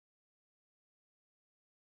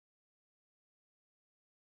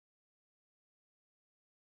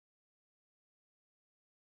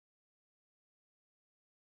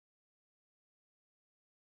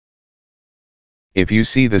If you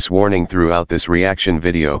see this warning throughout this reaction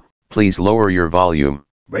video, please lower your volume.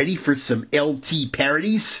 Ready for some LT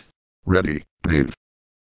parodies? Ready, Dave.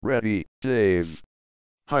 Ready, Dave.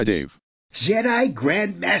 Hi, Dave. Jedi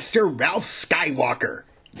Grandmaster Ralph Skywalker.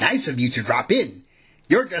 Nice of you to drop in.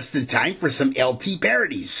 You're just in time for some LT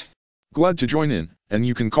parodies. Glad to join in, and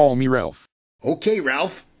you can call me Ralph. Okay,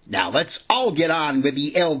 Ralph. Now let's all get on with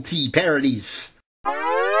the LT parodies.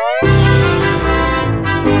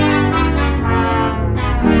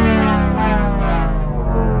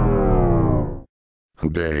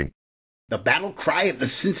 Hooday. The battle cry of the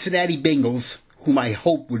Cincinnati Bengals, whom I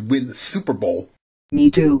hope would win the Super Bowl. Me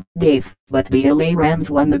too, Dave, but the LA Rams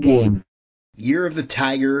won the game. Year of the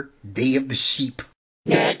Tiger, Day of the Sheep.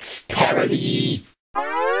 Next parody!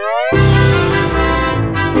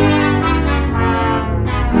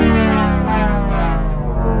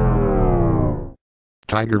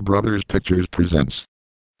 Tiger Brothers Pictures presents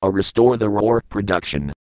A Restore the Roar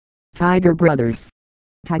production. Tiger Brothers.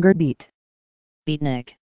 Tiger Beat.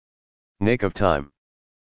 Beatnik. Nick of Time.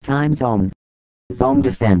 Time Zone. Zone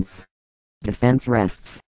Defense. Defense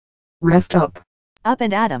rests. Rest up. Up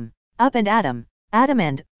and Adam. Up and Adam. Adam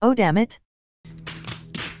and, oh damn it.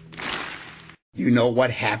 You know what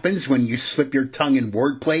happens when you slip your tongue in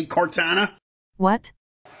wordplay, Cortana? What?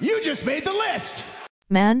 You just made the list!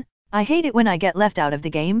 Man, I hate it when I get left out of the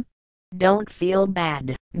game. Don't feel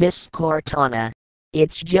bad, Miss Cortana.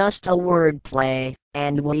 It's just a wordplay,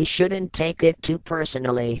 and we shouldn't take it too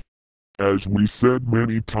personally. As we said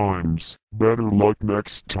many times, better luck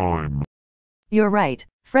next time. You're right,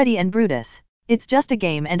 Freddy and Brutus. It's just a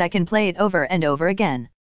game and I can play it over and over again.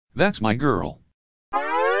 That's my girl.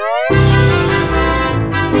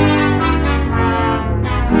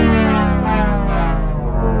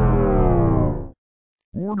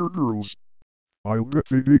 Warner Girls. I'll let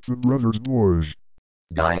the Dixon Brothers boys.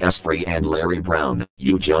 Guy Asprey and Larry Brown,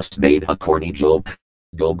 you just made a corny joke.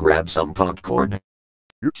 Go grab some popcorn.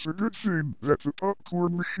 It's a good thing that the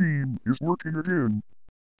popcorn machine is working again.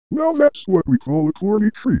 Now that's what we call a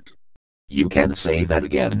corny treat. You can say that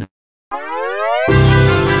again.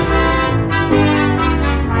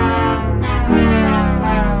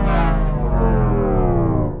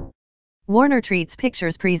 Warner Treats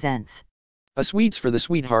Pictures presents A Sweets for the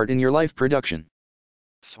Sweetheart in Your Life production.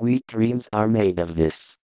 Sweet dreams are made of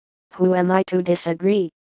this. Who am I to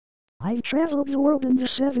disagree? I've traveled the world in the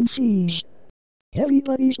 7 seas.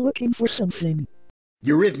 Everybody's looking for something.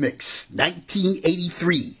 Eurythmics,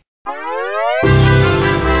 1983.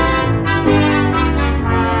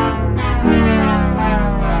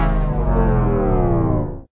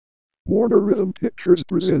 Warner Rhythm Pictures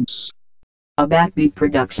presents A Backbeat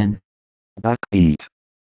production. Backbeat.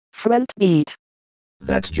 Front beat.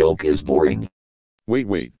 That joke is boring.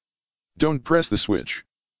 Wait. Don't press the switch.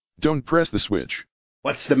 Don't press the switch.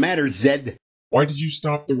 What's the matter, Zed? Why did you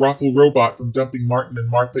stop the Raffle robot from dumping Martin and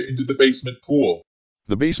Martha into the basement pool?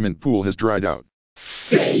 The basement pool has dried out.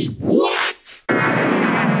 Say what?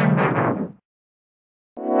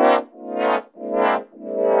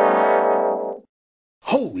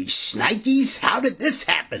 Holy shnikes, how did this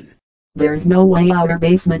happen? There's no way our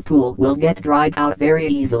basement pool will get dried out very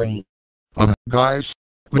easily. Guys,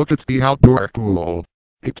 look at the outdoor pool.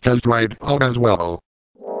 It has dried out as well.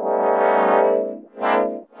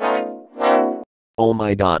 Oh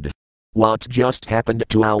my god. What just happened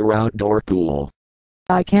to our outdoor pool?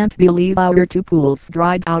 I can't believe our 2 pools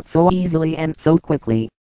dried out so easily and so quickly.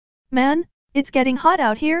 Man, it's getting hot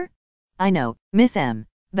out here. I know, Miss M,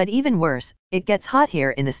 but even worse, it gets hot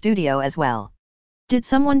here in the studio as well. Did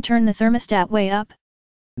someone turn the thermostat way up?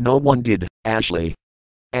 No one did, Ashley.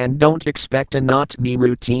 And don't expect a not me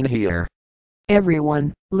routine here.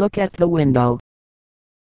 Everyone, look at the window.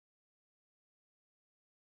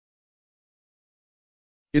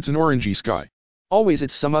 It's an orangey sky. Always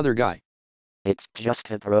it's some other guy. It's just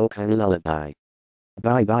a broken lullaby.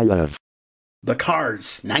 Bye bye love. The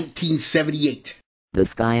Cars, 1978. The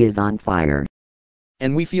sky is on fire.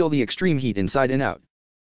 And we feel the extreme heat inside and out.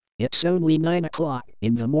 It's only 9 o'clock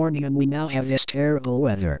in the morning and we now have this terrible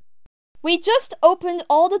weather. We just opened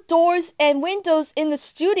all the doors and windows in the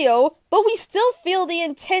studio, but we still feel the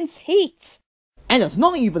intense heat. And it's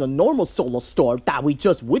not even a normal solar storm that we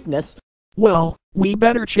just witnessed. Well, we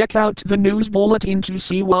better check out the news bulletin to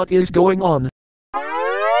see what is going on.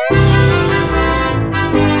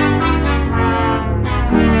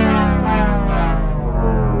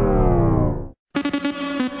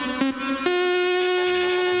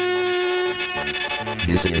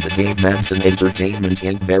 This is a Dave Madson Entertainment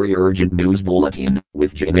Inc. Very Urgent News Bulletin,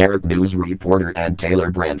 with generic news reporter and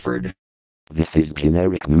Taylor Branford. This is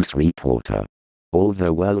generic news reporter. All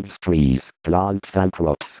the world's trees, plants and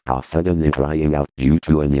crops are suddenly drying out due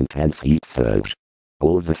to an intense heat surge.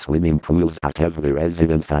 All the swimming pools at every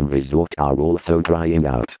residence and resort are also drying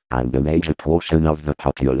out, and a major portion of the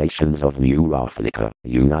populations of New Ravnica,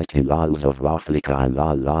 United Lals of Ravnica and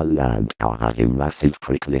La La Land are having massive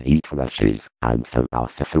prickly heat rushes, and some are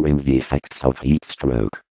suffering the effects of heat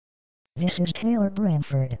stroke. This is Taylor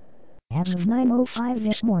Branford. As of 9:05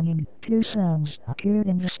 this morning, 2 suns appeared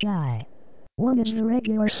in the sky. One is the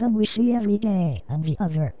regular sun we see every day, and the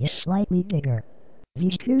other is slightly bigger.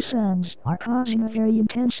 These 2 suns are causing a very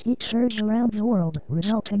intense heat surge around the world,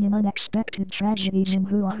 resulting in unexpected tragedies in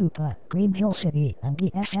Hula Hoopa, Green Hill City, and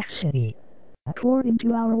the FX City. According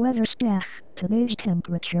to our weather staff, today's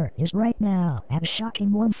temperature is right now at a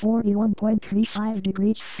shocking 141.35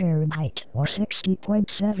 degrees Fahrenheit, or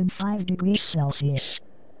 60.75 degrees Celsius.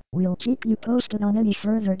 We'll keep you posted on any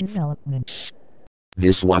further developments.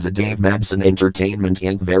 This was a Dave Madson Entertainment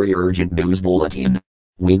Inc. Very Urgent News Bulletin.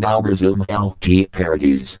 We now resume LT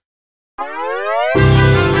Parodies.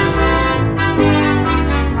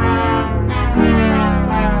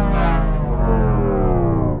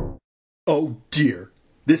 Oh dear,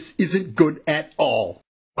 this isn't good at all.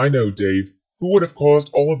 I know, Dave. Who would have caused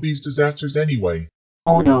all of these disasters anyway?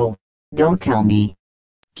 Oh no, don't tell me.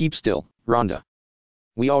 Keep still, Rhonda.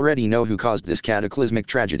 We already know who caused this cataclysmic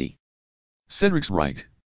tragedy. Cedric's right.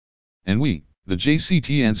 And we, the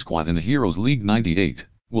JCTN squad and the Heroes League 98,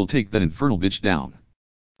 will take that infernal bitch down.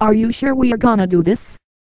 Are you sure we are gonna do this?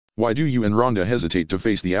 Why do you and Rhonda hesitate to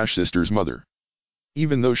face the Ash sisters' mother?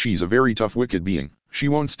 Even though she's a very tough wicked being, she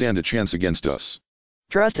won't stand a chance against us.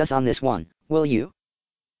 Trust us on this one, will you?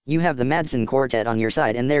 You have the Madson Quartet on your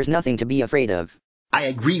side and there's nothing to be afraid of. I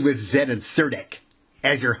agree with Zed and Serdek.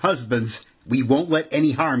 As your husbands, we won't let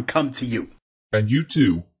any harm come to you. And you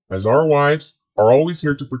too, as our wives, are always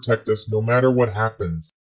here to protect us no matter what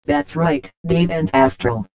happens. That's right, Dave and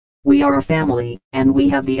Astro. We are a family, and we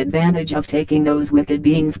have the advantage of taking those wicked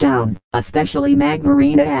beings down, especially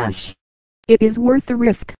Magmarina Ash. It is worth the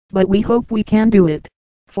risk, but we hope we can do it.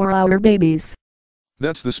 For our babies.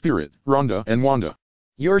 That's the spirit, Rhonda and Wanda.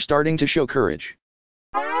 You're starting to show courage.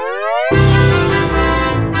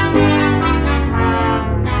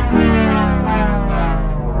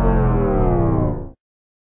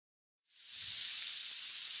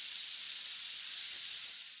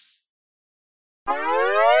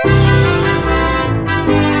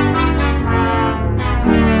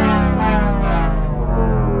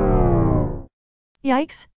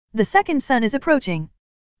 Yikes, the second sun is approaching.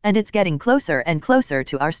 And it's getting closer and closer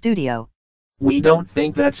to our studio. We don't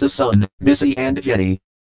think that's a sun, Missy and Jenny.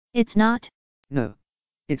 It's not? No.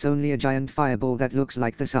 It's only a giant fireball that looks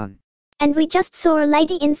like the sun. And we just saw a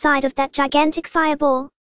lady inside of that gigantic fireball.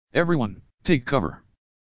 Everyone, take cover.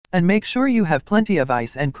 And make sure you have plenty of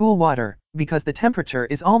ice and cool water, because the temperature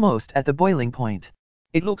is almost at the boiling point.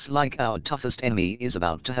 It looks like our toughest enemy is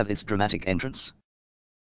about to have its dramatic entrance.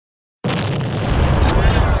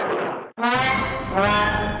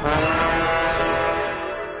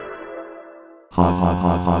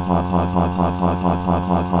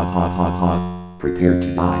 Prepare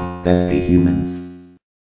to die, bestie humans.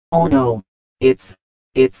 Oh no. It's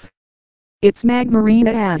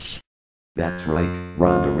Magmarina Ash. That's right,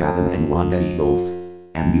 Rhonda Raven and Wanda Eagles.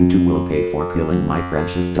 And you two will pay for killing my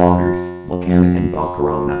precious daughters, Volcana and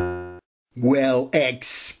Valcorona. Well,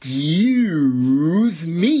 excuse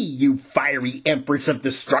me, you fiery empress of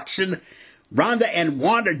destruction. Rhonda and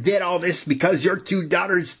Wanda did all this because your 2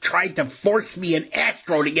 daughters tried to force me and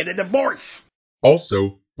Astro to get a divorce.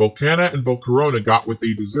 Also, Volcana and Volcorona got what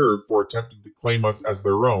they deserved for attempting to claim us as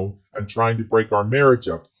their own and trying to break our marriage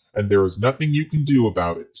up, and there is nothing you can do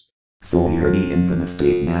about it. So you're the infamous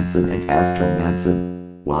Dave Madson and Astro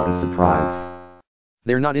Madson. What a surprise.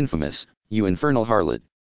 They're not infamous, you infernal harlot.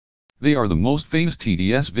 They are the most famous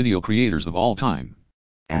TDS video creators of all time.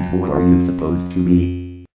 And who are you supposed to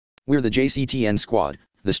be? We're the JCTN squad,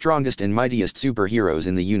 the strongest and mightiest superheroes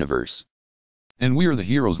in the universe. And we're the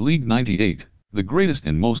Heroes League 98, the greatest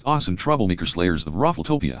and most awesome troublemaker slayers of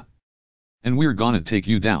Raffletopia. And we're gonna take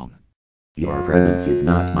you down. Your presence is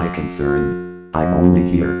not my concern. I'm only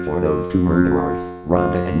here for those 2 murderers,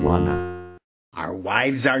 Rhonda and Wanda. Our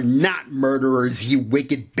wives are not murderers, you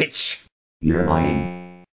wicked bitch. You're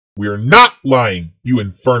lying. We're not lying, you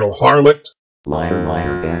infernal harlot. Liar,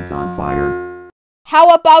 liar, pants on fire.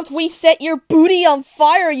 How about we set your booty on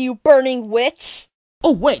fire, you burning witch?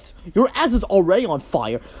 Oh wait, your ass is already on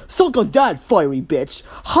fire. Suck on that, fiery bitch.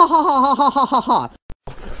 Ha ha ha ha ha ha ha.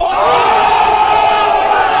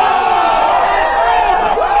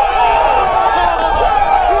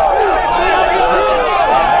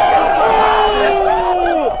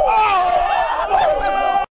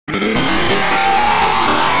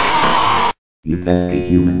 You pesky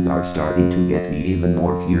humans are starting to get me even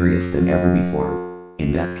more furious than ever before.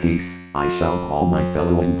 In that case, I shall call my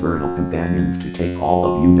fellow infernal companions to take all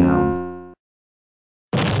of you down.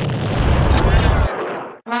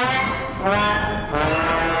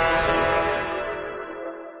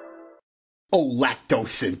 Oh,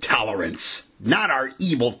 lactose intolerance. Not our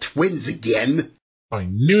evil twins again. I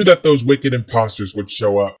knew that those wicked imposters would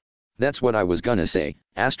show up. That's what I was gonna say,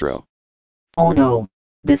 Astro. Oh no.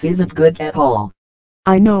 This isn't good at all.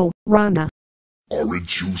 I know, Rhonda.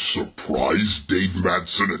 Aren't you surprised, Dave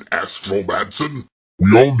Madson and Astro Madson?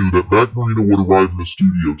 We all knew that Magmarina would arrive in the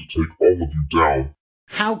studio to take all of you down.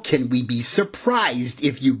 How can we be surprised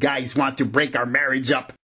if you guys want to break our marriage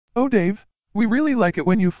up? Oh Dave, we really like it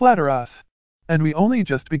when you flatter us. And we only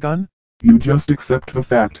just begun. You just accept the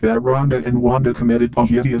fact that Rhonda and Wanda committed a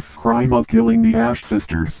hideous crime of killing the Ash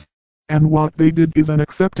sisters. And what they did is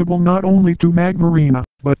unacceptable not only to Magmarina,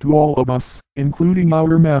 but to all of us, including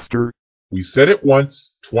our master. We said it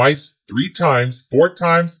once, twice, 3 times, 4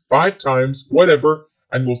 times, 5 times, whatever,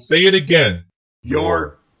 and we'll say it again.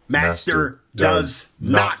 Your master does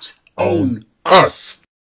not own us.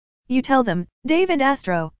 You tell them, Dave and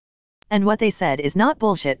Astro. And what they said is not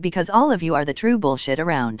bullshit because all of you are the true bullshit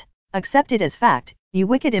around. Accept it as fact, you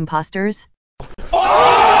wicked imposters.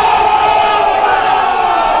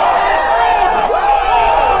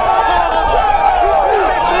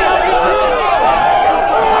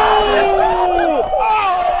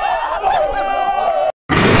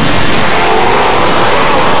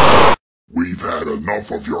 We've had enough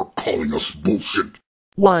of your calling us bullshit.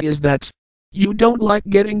 Why is that? You don't like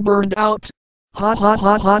getting burned out? Hot hot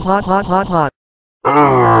hot hot hot hot hot hot.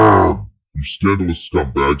 You scandalous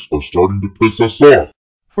scumbags are starting to piss us off.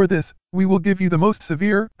 For this, we will give you the most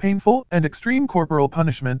severe, painful, and extreme corporal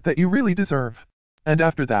punishment that you really deserve. And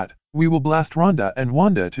after that, we will blast Rhonda and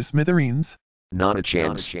Wanda to smithereens. Not a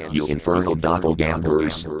chance, you infernal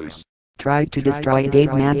doppelgangers. Try to destroy Dave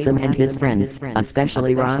Madson and his friends,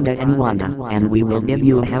 especially Rhonda and Wanda, and we will give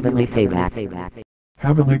you a heavenly payback.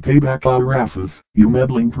 Heavenly payback our asses, you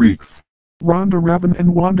meddling freaks. Rhonda Raven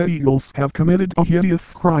and Wanda Eagles have committed a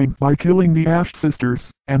hideous crime by killing the Ash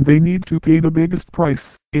sisters, and they need to pay the biggest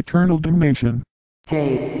price, eternal damnation.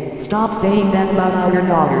 Hey, stop saying that about our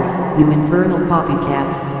daughters, you infernal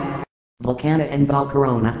copycats. Volcana and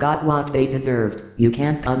Valcorona got what they deserved. You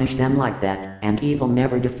can't punish them like that, and evil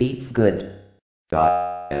never defeats good.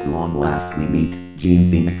 At long last we meet Jean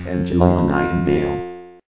Phoenix and Jalala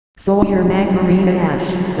Nightingale. So you're Magmarina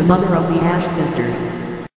Ash, the mother of the Ash sisters.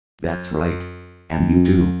 That's right. And you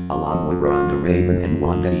too, along with Rhonda Raven and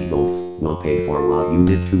Wanda Eagles, will pay for what you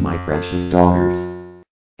did to my precious daughters.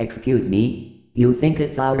 Excuse me? You think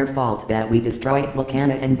it's our fault that we destroyed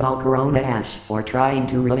Volcana and Valcorona Ash for trying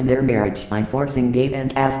to ruin their marriage by forcing Dave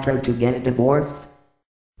and Astro to get a divorce?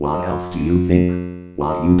 What else do you think?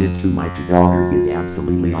 What you did to my 2 daughters is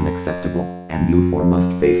absolutely unacceptable, and you 4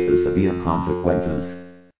 must face the severe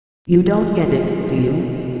consequences. You don't get it, do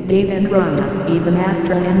you? Dave and Rhonda, even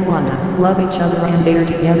Astro and Wanda, love each other and they're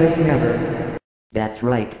together forever. That's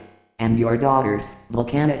right. And your daughters,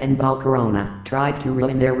 Volcana and Valcorona, tried to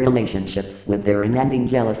ruin their relationships with their unending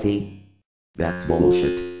jealousy. That's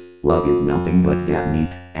bullshit. Love is nothing but dead meat,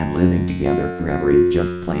 and living together forever is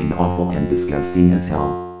just plain awful and disgusting as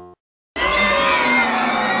hell.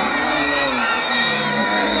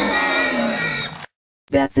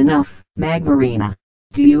 That's enough, Magmarina.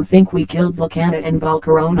 Do you think we killed Volcana and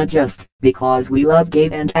Valcorona just because we love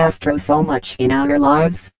Dave and Astro so much in our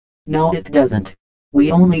lives? No, it doesn't.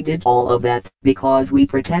 We only did all of that because we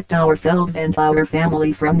protect ourselves and our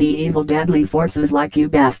family from the evil deadly forces like you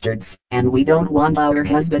bastards, and we don't want our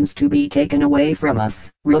husbands to be taken away from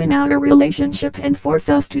us, ruin our relationship and force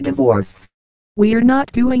us to divorce. We're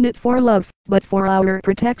not doing it for love, but for our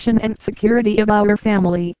protection and security of our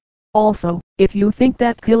family. Also, if you think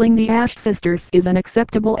that killing the Ash sisters is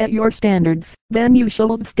unacceptable at your standards, then you should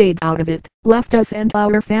have stayed out of it, left us and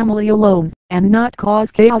our family alone, and not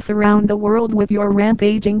cause chaos around the world with your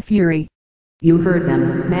rampaging fury. You heard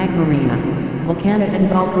them, Magmarina. Volcana and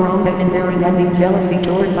Valcorona and their unending jealousy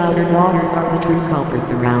towards our daughters are the true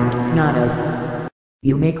culprits around, not us.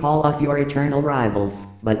 You may call us your eternal rivals,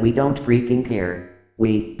 but we don't freaking care.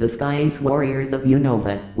 We, the Sky's Warriors of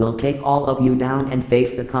Unova, will take all of you down and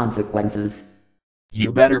face the consequences.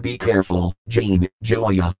 You better be careful, Jean,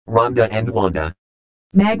 Joya, Rhonda and Wanda.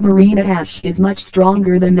 Magmarina Ash is much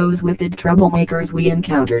stronger than those wicked troublemakers we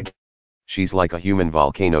encountered. She's like a human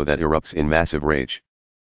volcano that erupts in massive rage.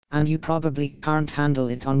 And you probably can't handle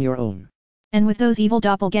it on your own. And with those evil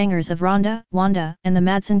doppelgangers of Rhonda, Wanda, and the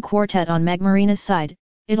Madson Quartet on Magmarina's side,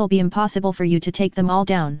 It'll be impossible for you to take them all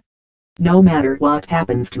down. No matter what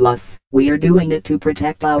happens to us, we are doing it to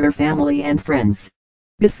protect our family and friends.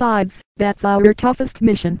 Besides, that's our toughest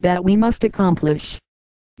mission that we must accomplish.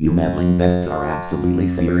 You meddling bests are absolutely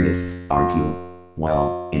serious, aren't you?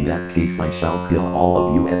 Well, in that case I shall kill all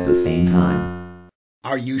of you at the same time.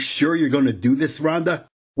 Are you sure you're gonna do this, Rhonda?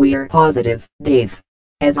 We're positive, Dave.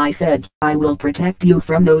 As I said, I will protect you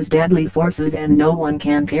from those deadly forces and no one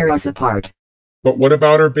can tear us apart. But what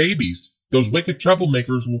about our babies? Those wicked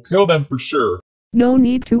troublemakers will kill them for sure. No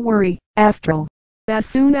need to worry, Astro. As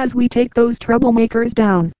soon as we take those troublemakers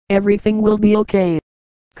down, everything will be okay.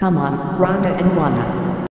 Come on, Rhonda and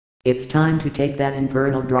Wanda. It's time to take that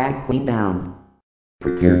infernal drag queen down.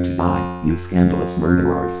 Prepare to die, you scandalous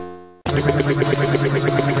murderers.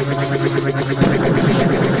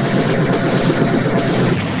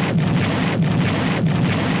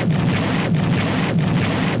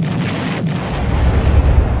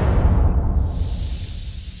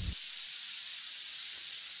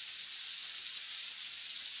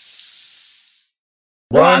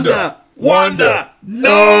 Wanda! Wanda!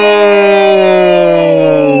 No!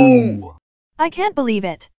 I can't believe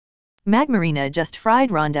it. Magmarina just fried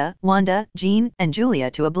Rhonda, Wanda, Jean, and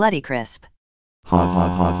Julia to a bloody crisp. Ha ha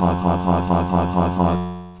ha ha ha ha ha ha ha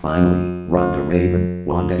ha. Finally, Rhonda Raven,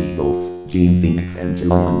 Wanda Eagles, Jean Phoenix and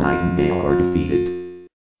Julia Nightingale are defeated.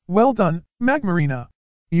 Well done, Magmarina.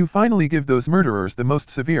 You finally give those murderers the most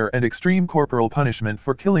severe and extreme corporal punishment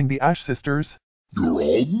for killing the Ash sisters. You're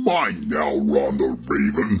all mine now, Rhonda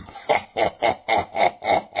Raven. Ha ha ha ha ha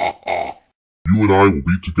ha ha ha. You and I will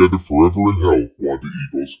be together forever in hell, Wanda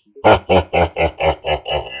Eagles. Ha ha ha ha ha ha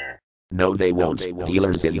ha. No they won't,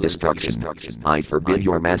 dealers in destruction. I forbid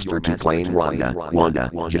your master to claim Rhonda,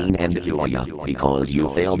 Wanda, Jean and Julia, because you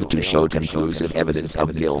failed to show conclusive evidence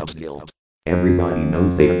of guilt. Everybody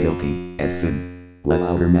knows they are guilty, as sin. Let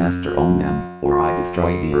our master own them, or I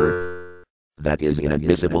destroy the earth. That is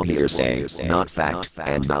inadmissible hearsay, not fact,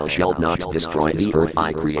 and thou shalt not destroy the earth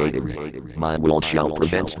I created. My will shall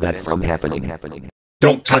prevent that from happening.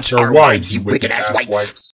 Don't touch our wives, you wicked ass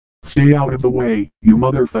wipes! Stay out of the way, you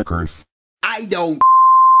motherfuckers. I don't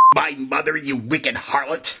my mother, you wicked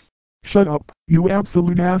harlot! Shut up, you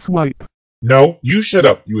absolute ass wipe. No, you shut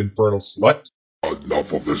up, you infernal slut.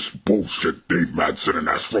 Enough of this bullshit, Dave Madson and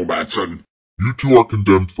Astro Madson. You two are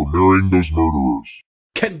condemned for marrying those murderers.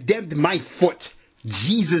 Condemned my foot.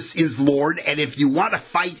 Jesus is Lord, and if you want to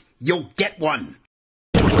fight, you'll get one.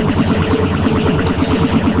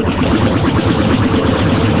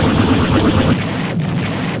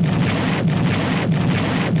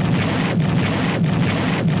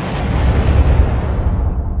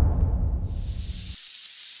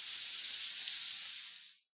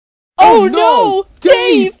 Oh no!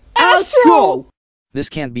 Dave! Astro! This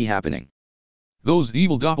can't be happening. Those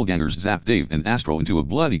evil doppelgangers zapped Dave and Astro into a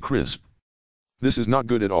bloody crisp. This is not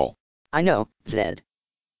good at all. I know, Zed.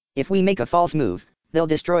 If we make a false move, they'll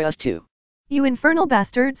destroy us too. You infernal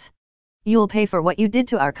bastards! You'll pay for what you did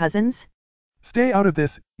to our cousins? Stay out of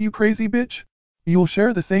this, you crazy bitch. You'll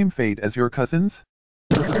share the same fate as your cousins.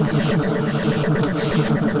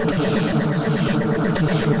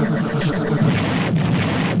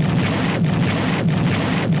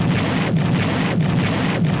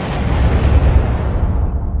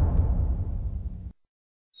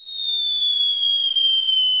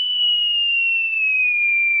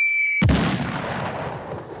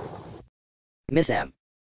 Miss M.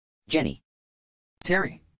 Jenny.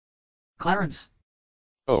 Terry. Clarence.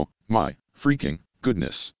 Oh, my freaking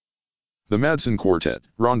goodness. The Madson Quartet,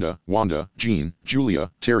 Rhonda, Wanda, Jean, Julia,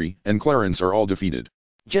 Terry, and Clarence are all defeated.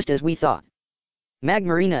 Just as we thought.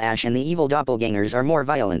 Magmarina Ash and the evil doppelgangers are more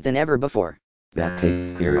violent than ever before. That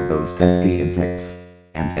takes care of those pesky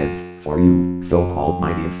insects. And as for you, so-called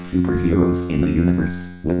mightiest superheroes in the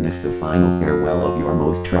universe, witness the final farewell of your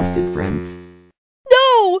most trusted friends.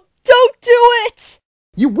 No! Don't do it!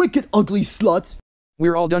 You wicked ugly slut!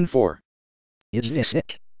 We're all done for. Is this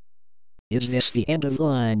it? Is this the end of the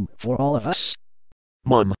line for all of us?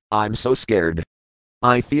 Mom, I'm so scared.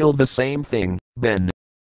 I feel the same thing, Ben.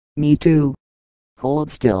 Me too.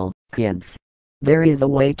 Hold still, kids. There is a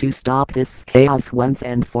way to stop this chaos once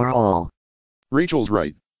and for all. Rachel's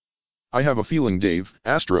right. I have a feeling Dave,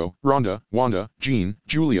 Astro, Rhonda, Wanda, Jean,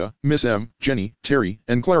 Julia, Miss M, Jenny, Terry,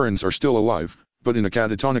 and Clarence are still alive, but in a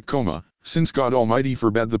catatonic coma, since God Almighty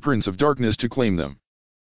forbade the Prince of Darkness to claim them.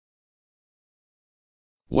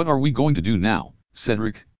 What are we going to do now,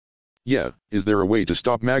 Cedric? Yeah, is there a way to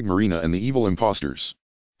stop Magmarina and the evil imposters?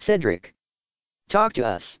 Cedric. Talk to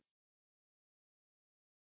us.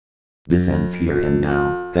 This ends here and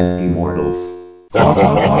now, pesky mortals. Hello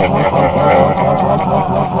everyone,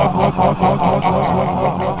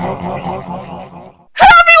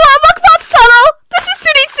 welcome back to the channel! This is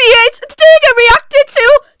 2DCH, and today I'm reacting to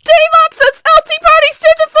Dave Madson's LT Parodies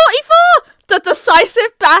 244! The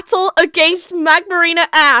Decisive Battle Against Magmarina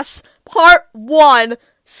Ash, Part 1.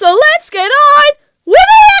 So let's get on with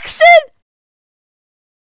the action!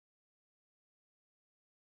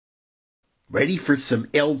 Ready for some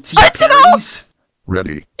LT parodies?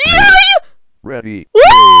 Ready. Yay! Ready.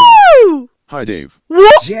 Woo! Hi, Dave.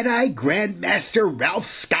 Jedi Grandmaster Ralph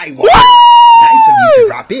Skywalker. Nice of you to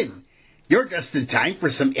drop in. You're just in time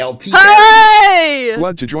for some LT parodies.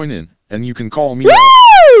 Glad to join in, and you can call me.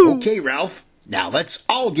 Okay, Ralph. Now let's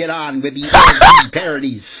all get on with the LT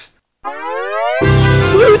parodies.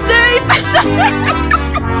 Woo, Dave!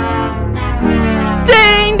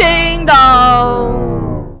 Ding, ding,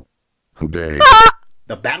 dong! Who Dave?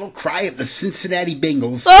 The battle cry of the Cincinnati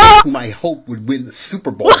Bengals, whom I hope would win the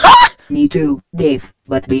Super Bowl. Me too, Dave,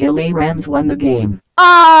 but the LA Rams won the game.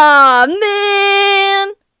 Aw,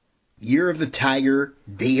 man! Year of the Tiger,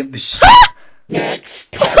 Day of the Sheep.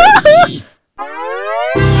 Next parody.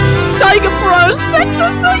 Tiger Bros,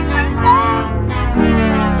 pictures like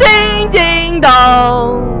Ding, ding,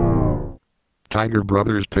 dong! Tiger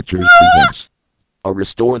Brothers Pictures presents a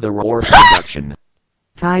Restore the Roar production.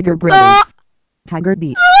 Tiger Brothers. Tiger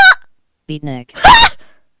Beat. Beatnik.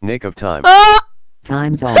 Nick of time.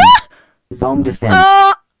 Time zone. Zone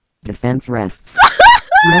defense. Defense rests.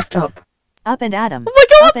 Rest up. Up and Adam. Oh my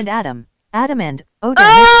God! Up and Adam. Adam and oh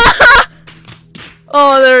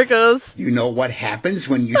Oh, there it goes. You know what happens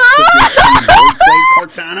when you slip your roleplay,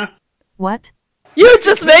 Cortana? What? You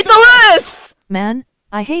just made the list! Man,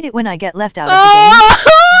 I hate it when I get left out of the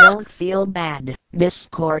game. Don't feel bad, Miss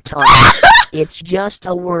Cortana. It's just a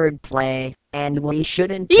wordplay, and we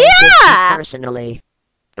shouldn't take it too personally.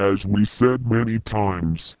 As we said many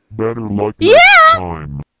times, better luck next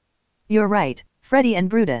time. You're right, Freddy and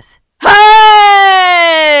Brutus.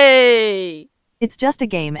 Hey! It's just a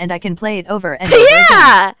game and I can play it over and over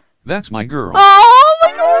Yeah! That's my girl. Oh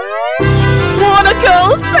my God! Wanna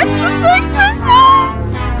girls, pictures like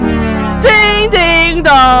Ding, ding,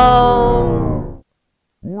 dong!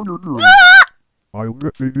 Warner Girls. I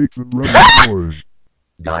let me make the rebel boys.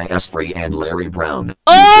 Diasprey and Larry Brown. You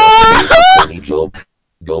just made a funny joke.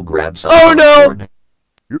 Go grab some popcorn.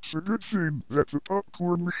 It's a good thing that the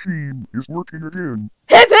popcorn machine is working again.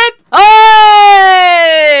 Hip hip!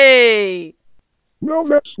 Hey! Now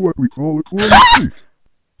that's what we call a corn treat.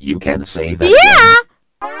 You can say that.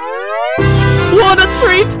 Wanna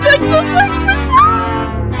treat pictures like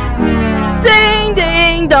Ding,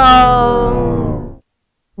 ding, dong!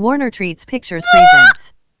 Warner Treats Pictures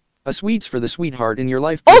presents a Sweets for the Sweetheart in Your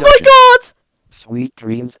Life production. Oh my God! Sweet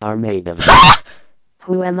dreams are made of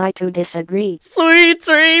Who am I to disagree? Sweet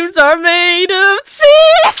dreams are made of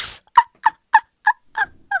cheese!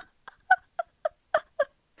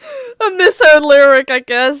 A misheard lyric, I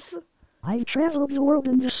guess. I traveled the world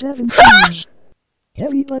in the 70s.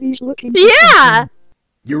 Everybody's looking for Yeah!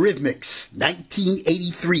 Eurythmics,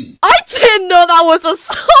 1983. I didn't know that was a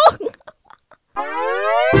song!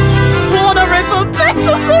 Wanna rip a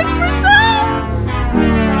picture like presents?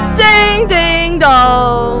 Ding, ding,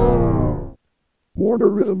 dong! Warner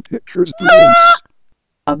Rhythm Pictures presents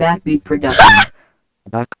a backbeat production.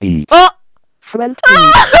 Backbeat. Front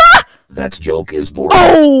That joke is boring.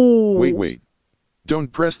 Oh! Wait.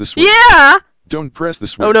 Don't press the switch. Yeah! Don't press the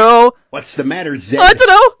switch. Oh no! What's the matter, Zed? I don't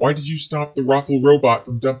know! Why did you stop the Raffle robot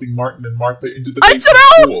from dumping Martin and Martha into the I basement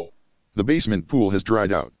don't know! pool? The basement pool has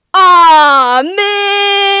dried out. Aw,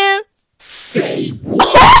 man! Say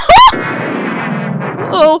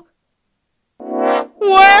Oh.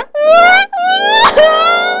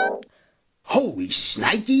 Holy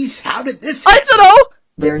shnikes, how did this I don't know!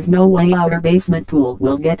 There's no way our basement pool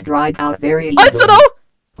will get dried out very easily. I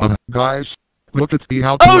don't know! Guys, look at the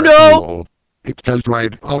outdoor Oh no! pool. It has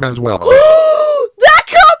dried out as well. That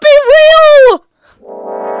can't be real!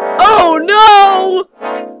 Oh no!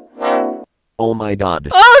 Oh my God.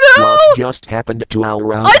 Oh no! What just happened to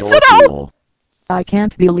our outdoor pool? I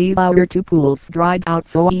can't believe our two pools dried out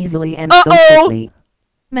so easily and so quickly.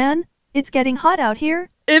 Man, it's getting hot out here.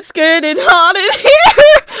 It's getting hot in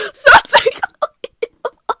here! Something.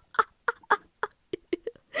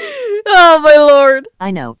 Oh my lord.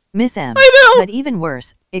 I know, Miss M. I know. But even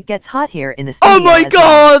worse, it gets hot here in the studio. Oh my as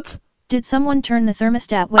well. God! Did someone turn the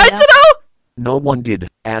thermostat way I up? don't know! No one did,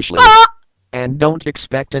 Ashley. And don't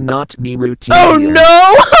expect a not me routine. Oh here.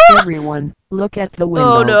 no! Everyone, look at the window.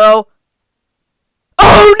 Oh no!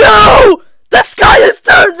 Oh no! The sky has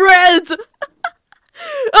turned red!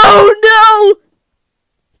 Oh no!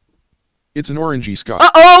 It's an orangey sky.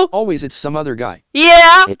 Uh-oh! Always it's some other guy.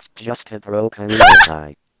 Yeah! It's just a broken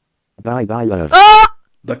tie. Bye bye love.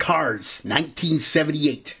 The Cars,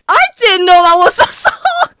 1978. I didn't know that was a song!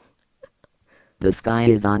 The sky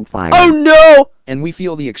is on fire. Oh no! And we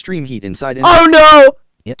feel the extreme heat inside and Oh no!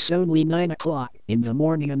 It's only 9 o'clock in the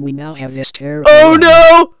morning and we now have this terrible... Oh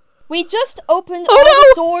no! We just opened all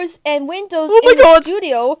the doors and windows in the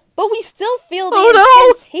studio, but we still feel the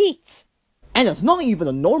intense heat. And it's not even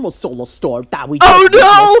a normal solar storm that we Oh just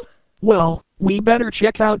no! witnessed. Well, we better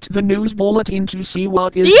check out the news bulletin to see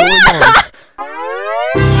what is going on.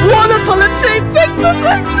 What a bulletin! Pictures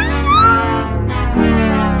and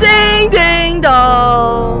presents! Ding ding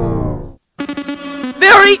dong!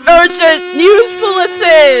 Very urgent news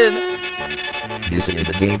bulletin! This is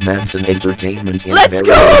a Dave Madson Entertainment in Let's very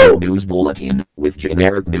go! news bulletin with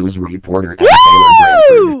generic news reporter and Taylor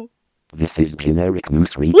Bradford. This is generic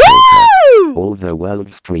news reporter. All the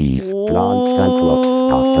world's trees, plants and crops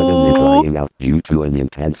are suddenly drying out due to an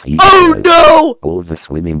intense heat. Oh no! All the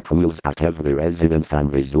swimming pools at every residence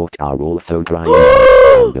and resort are also drying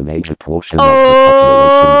out, and a major portion of the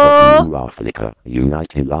population of New Africa,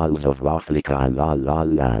 United Laws of Africa and La La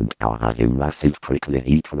Land are having massive prickly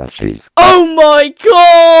heat rashes. Oh my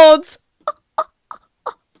god!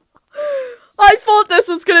 I thought this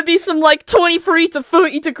was gonna be some like 23 to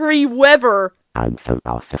 30 degree weather. And some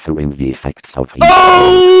are suffering the effects of heat.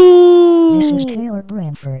 Oh! This is Taylor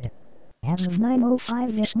Bradford. As of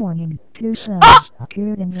 9:05 this morning, 2 suns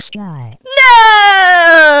appeared in the sky.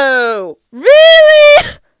 No!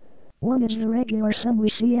 Really? One is the regular sun we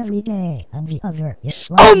see every day, and the other is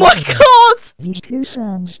slightly Oh my bigger. god! These 2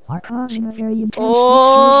 suns are causing a very intense heat surge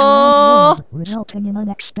around the world, resulting in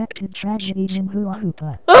unexpected tragedies in Beulah,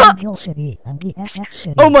 Hill City, and the FX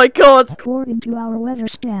City. Oh my god! According to our weather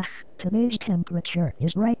staff, today's temperature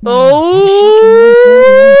is right now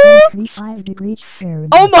Oh! 41.35 degrees Fahrenheit.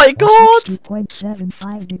 Oh my god!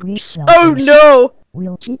 60.75 degrees Celsius. Oh no!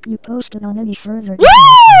 We'll keep you posted on any further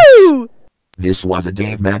Woo! This was a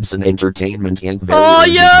Dave Madson Entertainment in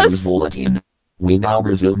very news bulletin. We now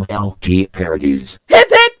resume LT Parodies. Hip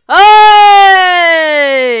hip!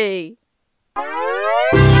 Hey!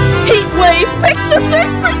 Heatwave Pictures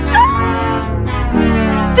and presents!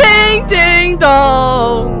 Ding ding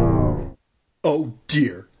dong! Oh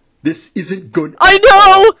dear, this isn't good. I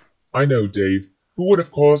know! I know, Dave. Who would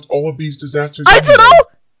have caused all of these disasters? I don't know!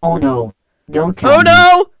 Oh no. Don't tell Oh me.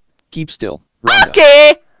 no! Keep still, Rhonda.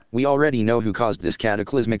 Okay! We already know who caused this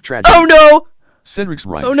cataclysmic tragedy. Oh no! Cedric's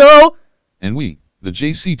right. Oh no! And we, the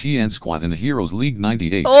JCTN squad and the Heroes League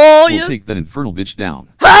 98, Oh, will yes. take that infernal bitch down.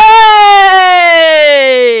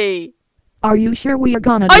 Hey! Are you sure we are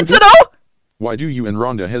gonna do I this? don't know! Why do you and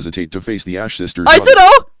Rhonda hesitate to face the Ash sisters? I don't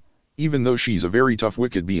know! Even though she's a very tough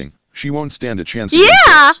wicked being, she won't stand a chance.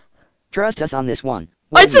 Yeah! Trust us on this one.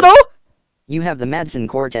 I don't know! You have the Madson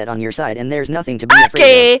Quartet on your side and there's nothing to be afraid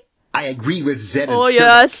Okay! of. I agree with Zed and Oh Sir.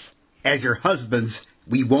 yes! As your husbands,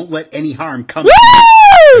 we won't let any harm come Woo!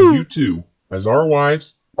 to you. And you too, as our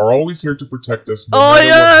wives, are always here to protect us no Oh matter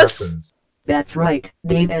yes! what happens. That's right,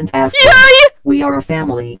 Dave and Astro. Yay! We are a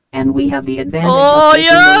family, and we have the advantage Oh, of taking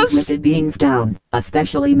yes! those wicked beings down,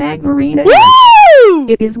 especially Magmarina Ash. Woo!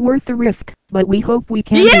 It is worth the risk, but we hope we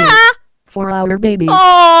can do Yeah! it for our baby.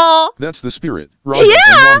 Aww! That's the spirit, Rhonda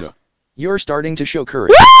Yeah! and Wanda. You're starting to show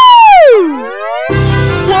courage. Woo!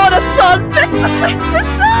 What a song! Pictures and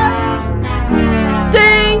presents!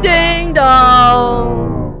 Ding ding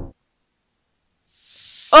dong!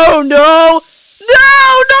 Oh no!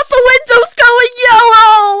 No! Not the windows going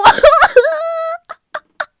yellow!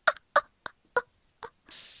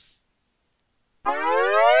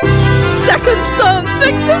 Second son,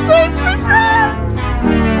 Pictures and presents!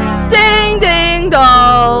 Ding ding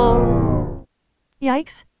dong!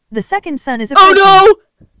 Yikes. The second sun is Oh approaching. no!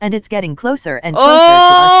 And it's getting closer and closer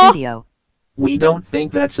to our studio. We don't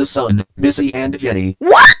think that's a sun, Missy and Jenny.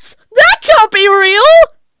 What? That can't be real!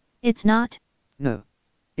 It's not. No.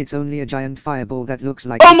 It's only a giant fireball that looks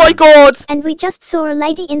like... Oh my god! And we just saw a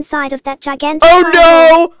lady inside of that gigantic Oh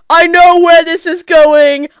fireball. no! I know where this is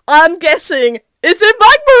going! I'm guessing. Is it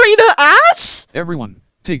Magmarina Ash? Everyone,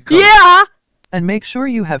 take cover. Yeah! And make sure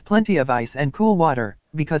you have plenty of ice and cool water,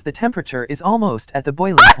 because the temperature is almost at the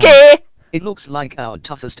boiling point. Okay! It looks like our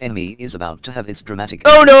toughest enemy is about to have its dramatic...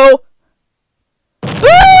 Oh no! Boom!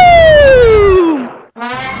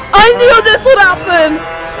 I knew this would happen!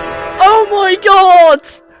 Oh my god!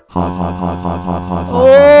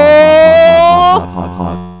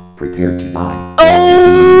 Oh! Prepare to die.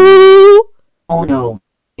 Oh! Oh no.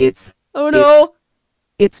 It's... Oh no!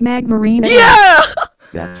 It's Magmarina. Yeah!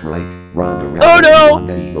 That's right, Rhonda. Oh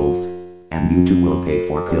no! Eagles. and you two will pay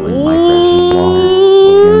for killing my precious daughters,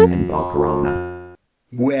 Volcana and Valcorona.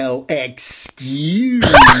 Well, excuse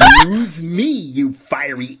me, you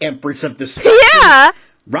fiery empress of destruction. Yeah!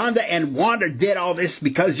 Rhonda and Wanda did all this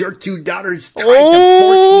because your two daughters tried to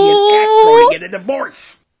force me and Astro to get a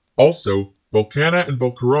divorce. Also, Volcana and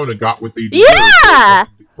Valcorona got what they deserved Yeah!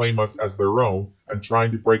 to claim us as their own and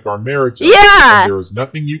trying to break our marriage up. Yeah! And there is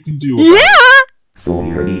nothing you can do about Yeah! it. So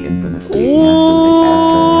you're the infamous Dave Madson and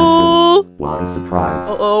Astro Madson. What a surprise.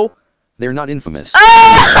 Uh-oh. They're not infamous.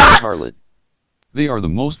 Harlot. They are the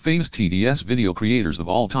most famous TDS video creators of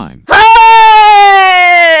all time.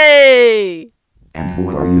 Hey! And who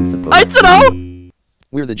are you supposed I don't know.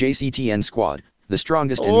 We're the JCTN squad, the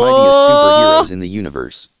strongest and mightiest superheroes in the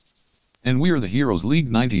universe. And we are the Heroes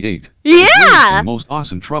League 98. Yeah! The most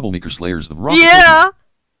awesome troublemaker slayers of rock. Yeah!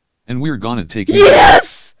 And we're gonna take you.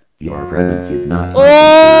 Yes! Your presence is not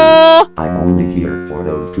Oh! I'm only here for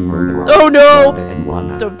those two murderers. Oh no! Wanda and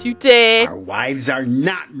Wanda. Don't you dare! Our wives are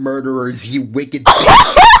not murderers, you wicked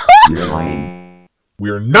You're lying.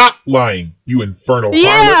 We're not lying, you infernal harlot.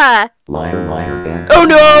 Yeah! Liar, liar, bad. Oh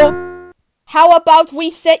no! How about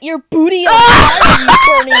we set your booty on fire, you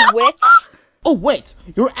burning witch? Oh wait,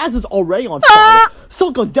 your ass is already on fire.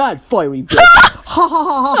 Suck on that, fiery bitch. Ha ha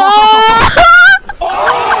ha ha ha ha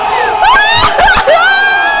ha.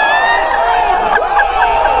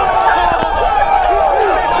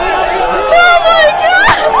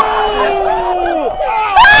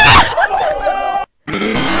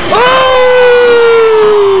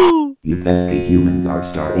 You pesky humans are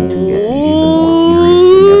starting to get me even more furious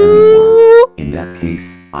than ever before. In that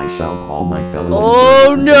case, I shall call my fellow.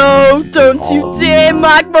 Oh no! Don't you dare,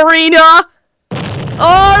 Magmarina!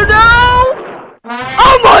 Oh no!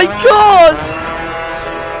 Oh my god!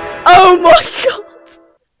 Oh my god!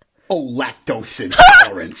 Oh, lactose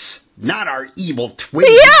intolerance. Not our evil twins.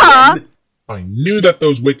 Yeah! again. I knew that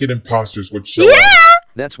those wicked imposters would show Yeah! up.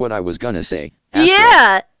 That's what I was gonna say.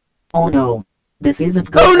 Yeah! Oh no. This isn't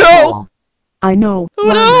good Oh at no! all. I know.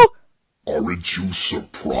 Oh no! Aren't you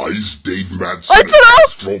surprised, Dave Madson I and don't know.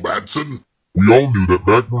 Astro Madson? We all knew that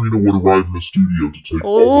Magmarina would arrive in the studio to take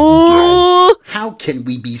all of Oh! How can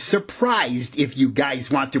we be surprised if you guys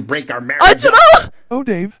want to break our marriage? I don't know! Oh,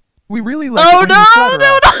 Dave, we really like Oh to bring no! the slaughter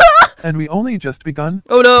No out, no! and we only just begun.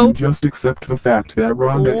 Oh no! Just accept the fact that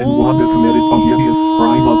Rhonda and Wanda committed a hideous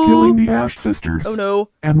crime of killing the Ash sisters. Oh no!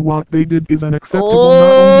 And what they did is unacceptable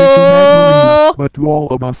not only to Magmarina, but to all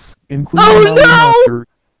of us, including our master.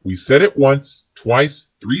 We said it once, twice,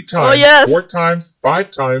 3 times, Oh, yes. 4 times, 5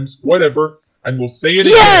 times, whatever, and we'll say it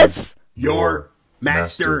Yes! Your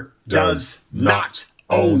master does not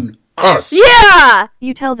own us. Yeah!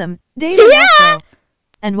 You tell them, Dave and Astro.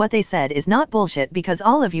 And what they said is not bullshit because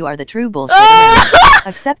all of you are the true bullshit.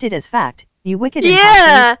 Accept it as fact, you wicked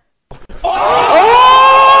Yeah!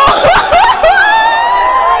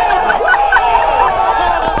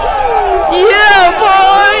 Yeah,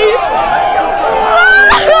 boy!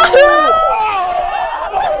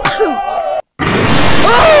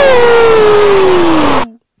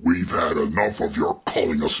 We've had enough of your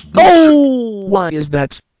calling us Oh! Why is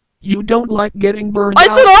that? You don't like getting burned I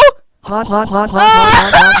out? don't know! Hot, hot, hot, hot,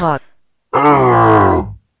 hot, hot, hot,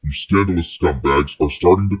 hot. You scandalous scumbags are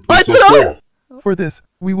starting to I piss us don't off. For this,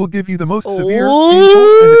 we will give you the most severe, Oh.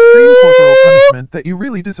 painful, and extreme corporal punishment that you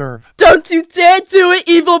really deserve. Don't you dare do it,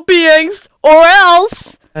 evil beings! Or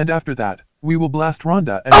else! And after that, we will blast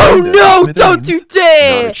Rhonda and Oh Wanda to no! smithereens. Don't you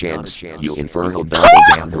dare! Not a chance, you infernal double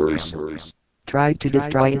gamblers. Tried to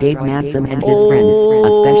destroy Dave Madson and his friends,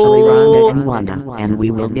 especially Rhonda and Wanda, and we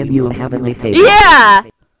will give you a heavenly payback. Yeah!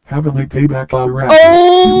 Heavenly payback our wrath.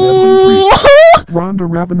 Oh! Rhonda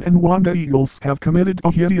Raven and Wanda Eagles have committed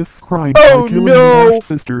a hideous crime Oh, by killing no. the Ash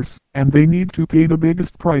sisters, and they need to pay the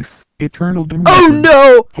biggest price, eternal Oh damnation.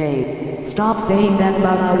 no! Hey, stop saying that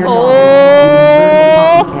about our Oh.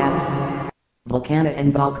 daughters, you infernal cats. Volcana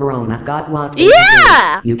and Valcorona got what they Yeah!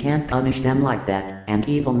 deserve. You can't punish them like that, and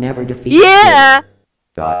evil never defeats Yeah!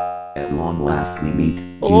 God, at long last we meet.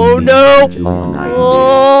 Oh Genie, no! Angela, and I.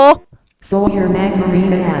 Oh! So you're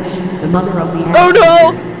Magmarina Ash, the mother of the Ash Oh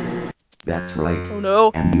no! sisters. That's right. Oh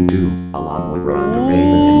no! And you do, along with Rhonda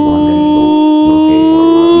Raven and Wanda Eagles, will pay for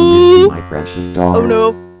what you did to my precious daughters. Oh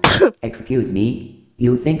no! Excuse me?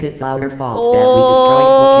 You think it's our fault that we destroyed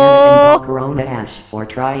Volcana and Valcorona Ash for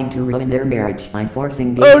trying to ruin their marriage by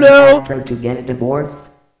forcing Dave and Astro to get a divorce?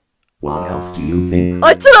 What else do you think?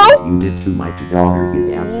 I don't know! What you did to my 2 daughters is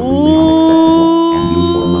absolutely unacceptable, and you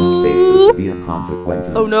 4 must face the severe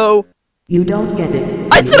consequences. Oh no! You don't get it.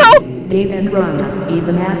 I don't know! Dave and Rhonda,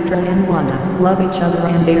 even Astro and Wanda, love each other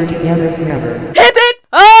and they're together forever. Hip hip!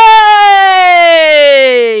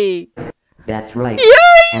 Hey! That's right. Yay!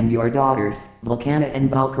 And your daughters, Volcana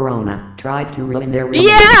and Valcorona, tried to ruin their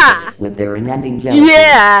relationships with their unending jealousy.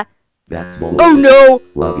 Yeah! That's bullshit. Oh no!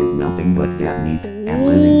 Love is nothing but cat meat, and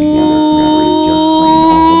living together forever is just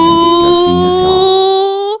plain awful and disgusting as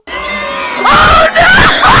hell. Oh no!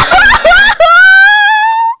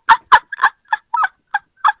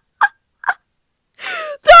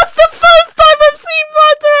 That's the first time I've seen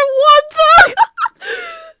Rhonda and Wanda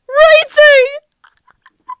raging!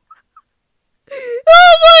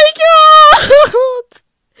 Oh my god!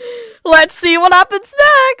 Let's see what happens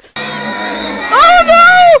next! Oh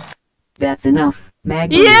no! That's enough,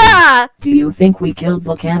 Magmarina. Yeah! Do you think we killed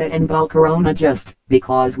Volcana and Valcorona just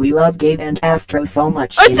because we love Dave and Astro so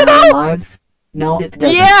much in our lives? No, it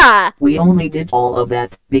doesn't. Yeah! We only did all of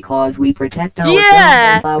that because we protect ourselves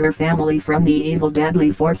and our family from the evil deadly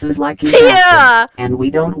forces like you. Yeah! And we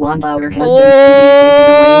don't want our husbands to be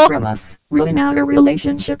taken away from us, ruin our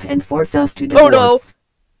relationship and force us to divorce. Oh no!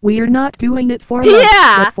 We're not doing it for love,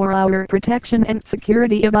 but for our protection and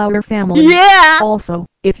security of our family. Yeah! Also,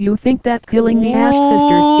 if you think that killing the Ash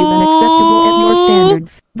sisters is unacceptable at your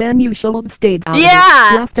standards, then you should have stayed out of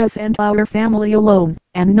it, left us and our family alone,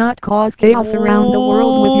 and not cause chaos around the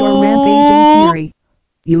world with your rampaging fury.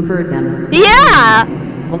 You heard them. Yeah!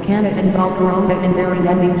 Volcana and Valcorona and their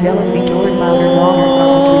unending jealousy towards our daughters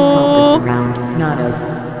are the true culprits around, not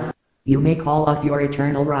us. You may call us your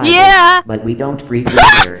eternal rivals, but we don't freak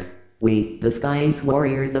here. We, the Sky's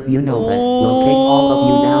warriors of Unova, will take all of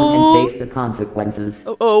you down and face the consequences.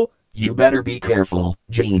 You better be careful,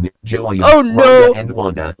 Jean, Julia, no. Rhonda, and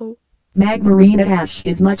Wanda. Magmarina Ash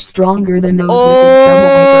is much stronger than those wicked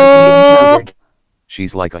troublemakers we encountered.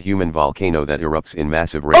 She's like a human volcano that erupts in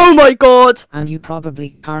massive rage. Oh my god! And you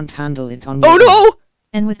probably can't handle it on your own. No!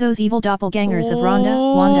 And with those evil doppelgangers of Rhonda,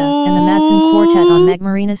 Wanda, and the Madson quartet on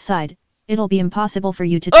Magmarina's side, it'll be impossible for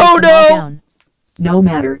you to take them all down. No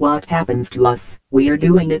matter what happens to us, we are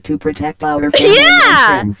doing it to protect our family and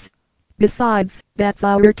friends. Besides, that's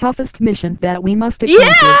our toughest mission that we must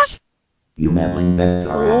accomplish. You meddling pests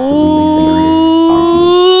are absolutely serious, aren't you?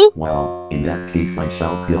 Well, in that case I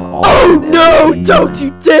shall kill all of you. No, don't you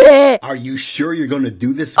dare! Are you sure you're gonna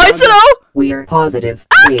do this? I don't know! We are positive.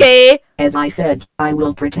 Okay! As I said, I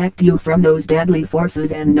will protect you from those deadly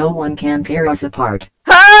forces and no one can tear us apart.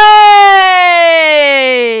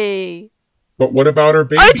 Hey! But what about our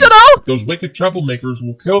baby? I don't know! Those wicked troublemakers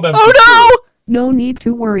will kill them. Oh no! No need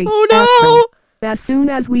to worry. Oh no! Astro. As soon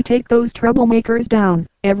as we take those troublemakers down,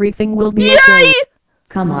 everything will be okay.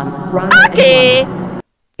 Come on, run. Okay!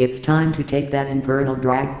 It's time to take that infernal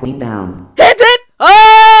drag queen down. Hip hip!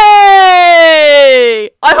 Hey!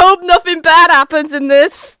 I hope nothing bad happens in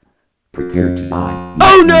this. Prepare to die.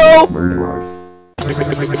 Oh no! Murderers.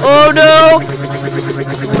 Oh no!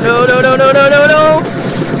 No, no, no, no, no, no, no!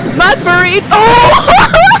 Magmarina! Oh!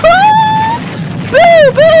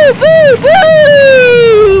 Boo, boo, boo, boo!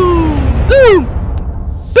 Boom!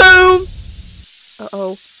 Boom!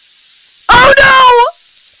 Uh-oh. Oh no!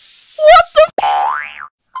 What the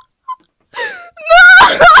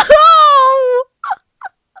No!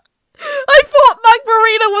 I thought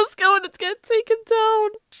Magmarina was going to get taken down.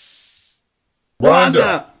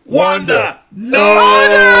 Wanda! Wanda! No! Oh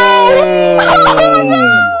no! Oh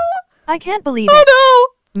no! I can't believe it. Oh no!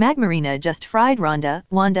 Magmarina just fried Rhonda,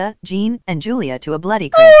 Wanda, Jean, and Julia to a bloody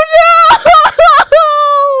crisp. Oh no!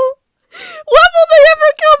 When will they ever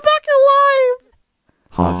come back alive?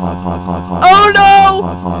 Ha ha ha ha ha. Oh no!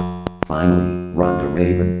 Ha, ha. Finally, Rhonda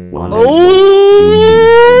Raven, Wanda,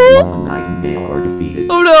 Oh! Nightingale are defeated.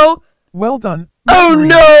 Oh no! Well done. Oh Magmarina.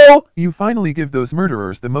 no! You finally give those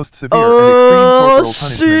murderers the most severe and extreme corporal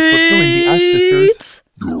punishment for killing the Ash sisters.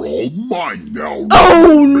 You're all mine now.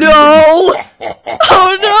 Oh no!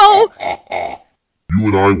 Oh no! You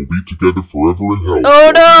and I will be together forever in hell.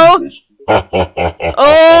 Oh no!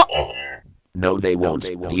 Oh! No, they won't.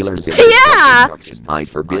 Dealers in Yeah! I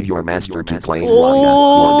forbid your master to claim Wanda,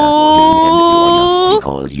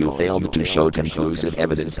 because you failed to show conclusive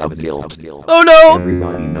evidence of guilt. Oh no!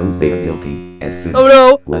 Everybody knows they are guilty. As soon Oh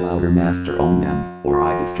no! let our master own them, or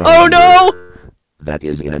I destroy Oh them. no! That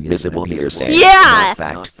is inadmissible hearsay. Yeah!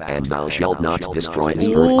 Fact, and thou shalt not destroy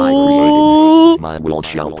the earth I created. My will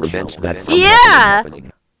shall prevent that from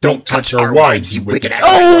happening. Don't touch our wives, you wicked ass.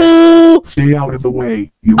 Oh! Stay out of the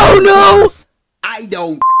way. You Oh no! I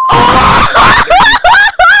don't.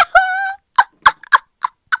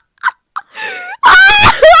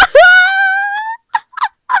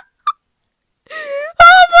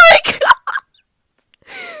 Oh my god!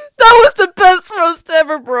 That was the best roast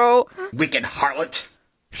ever, bro. Wicked harlot.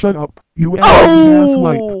 Shut up, you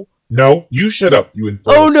asswipe. Oh! No, you shut up, you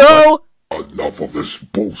infernal Oh no! A Enough of this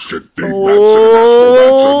bullshit, Dave Madson and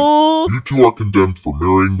Astro Madson. You two are condemned for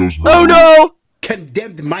marrying those men. Oh no!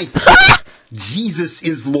 Condemned my Jesus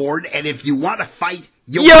is Lord, and if you want to fight,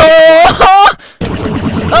 you'll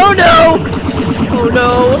Oh no! Oh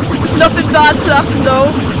no! Nothing bad should happen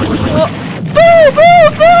though. Boo! Boo!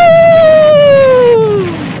 Boo!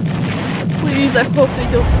 Please, I hope they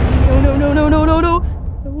don't. No! No! No! No! No! No!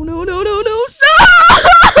 No! No! No! No! No! No!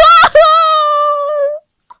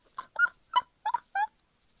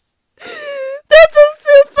 They're just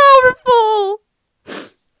too powerful.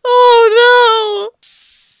 Oh no!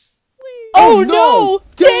 Please. Oh no!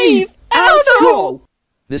 Dave! Astro!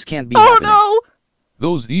 This can't be Oh happening. no!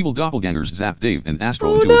 Those evil doppelgangers zap Dave and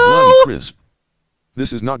Astro into a bloody crisp.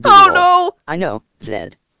 This is not good at all. No! I know,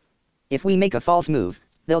 Zed. If we make a false move,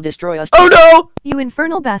 they'll destroy us. Oh no! You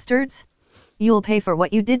infernal bastards. You will pay for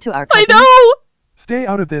what you did to our cousin. I know! Stay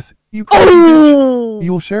out of this. You can't.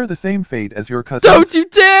 You'll share the same fate as your cousin. Don't you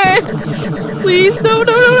dare! Please, no,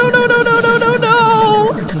 no, no, no, no, no, no, no,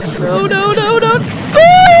 no! No, no, no, no! Boo!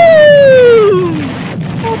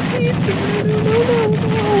 Oh, please, no, no, no, no,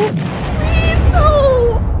 no! Please, no!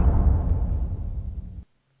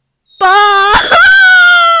 Bye!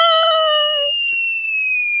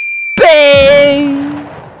 Bang!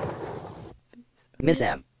 Miss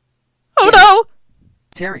M. Oh no!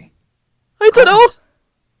 Terry. I don't know!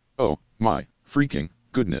 Oh, my freaking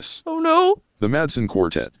goodness. Oh no! The Madson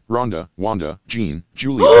Quartet, Rhonda, Wanda, Jean,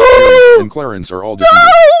 Julia, Terry, and Clarence are all defeated.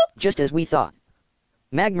 Just as we thought.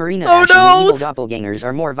 Magmarina Oh, Ash no! and the evil doppelgangers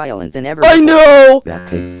are more violent than ever I before. know! That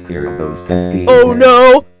takes care of those pesky Oh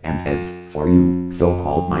no! And as for you,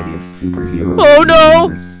 so-called mightiest superheroes, Oh no!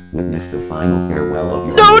 witness the final farewell of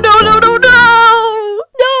your No, no, no, no, no!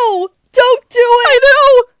 No! Don't do it! I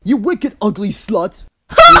know! You wicked ugly slut!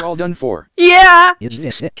 We're all done for. Yeah! Is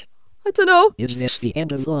this it? I don't know. Is this the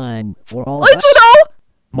end of line for all I of us? don't know!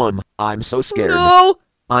 Mom, I'm so scared. No!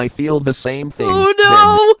 I feel the same thing. Oh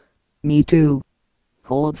no! Me too.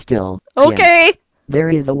 Hold still. Okay! Yes. There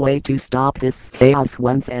is a way to stop this chaos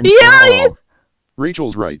once and Yeah! for all.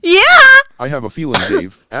 Rachel's right. Yeah! I have a feeling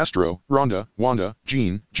Dave, Astro, Rhonda, Wanda,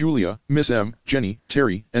 Jean, Julia, Miss M, Jenny,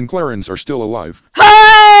 Terry, and Clarence are still alive.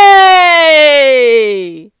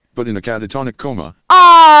 Hey! But in a catatonic coma,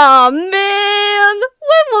 Aw, man!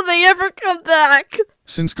 When will they ever come back?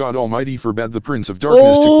 since God Almighty forbade the Prince of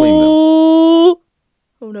Darkness to claim them.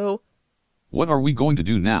 Oh no. What are we going to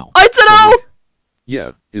do now? I don't know!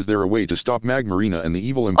 Yeah, is there a way to stop Magmarina and the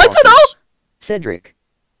evil I imposters? don't know! Cedric.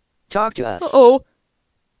 Talk to us. Uh-oh.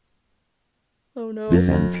 Oh no. This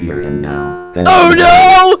ends here and now. Oh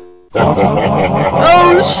no!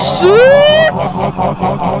 Oh shit!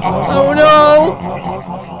 Oh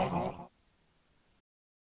no!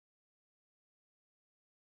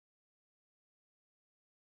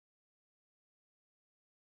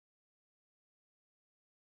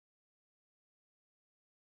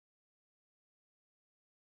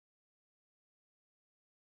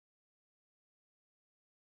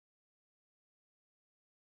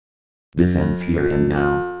 This ends here and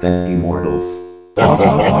now. Pesky mortals.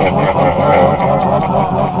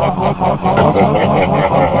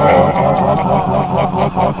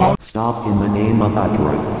 Stop in the name of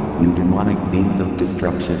Atlas, you demonic beings of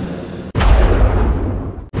destruction.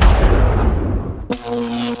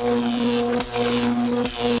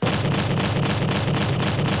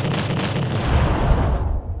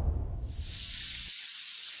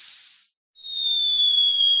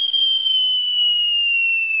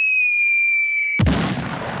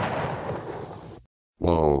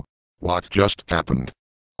 Whoa. What just happened?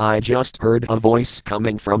 I just heard a voice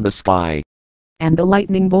coming from the sky. And the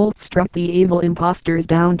lightning bolt struck the evil imposters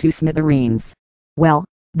down to smithereens. Well,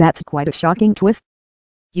 that's quite a shocking twist.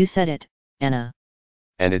 You said it, Anna.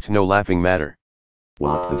 And it's no laughing matter.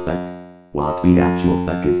 What the fuck? What the actual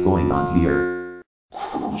fuck is going on here?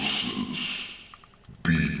 Curses.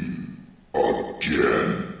 Be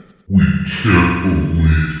again. We can't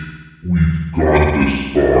believe we've gone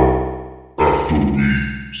this far after we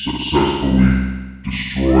successfully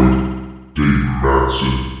destroyed Dave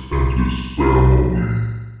Madson and his family.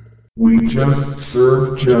 We just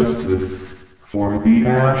served justice for the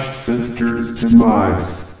Ash sisters'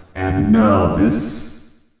 demise, and now this.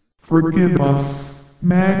 Forgive us,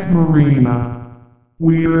 Magmarina.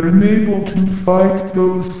 We are unable to fight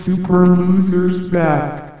those super losers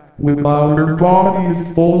back without our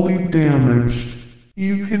bodies fully damaged.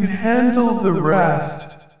 You can handle the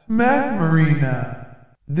rest, Magmarina.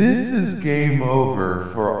 This is game over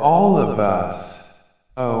for all of us.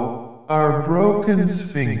 Oh, our broken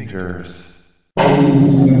sphincters.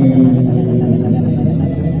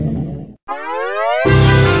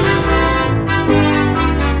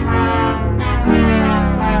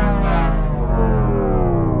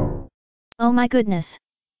 Oh my goodness.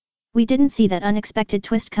 We didn't see that unexpected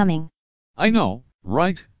twist coming. I know,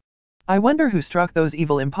 right? I wonder who struck those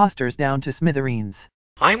evil imposters down to smithereens.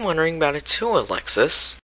 I'm wondering about it too,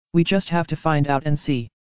 Alexis. We just have to find out and see.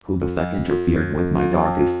 Who the fuck interfered with my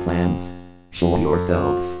darkest plans? Show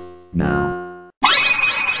yourselves, now.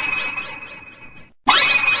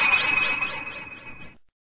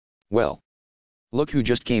 Well. Look who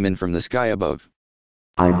just came in from the sky above.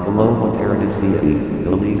 I'm Kolya Leichliter,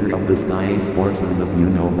 the leader of the Sky's forces of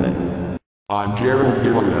you-know-men. I'm Gerald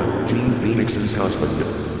Beulah, Jean Phoenix's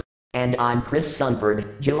husband. And I'm Chris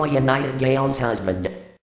Sunford, Julia Nightingale's husband.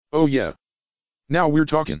 Oh yeah. Now we're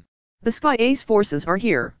talking. The Sky Ace forces are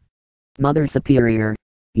here. Mother Superior,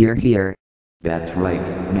 you're here. That's right,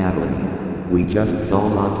 Madeline. We just saw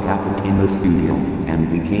what happened in the studio,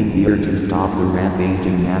 and we came here to stop the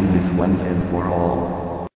rampaging madness once and for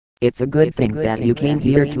all. It's a good thing that you came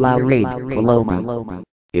here to our aid, Kolya.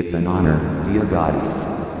 It's an honor, dear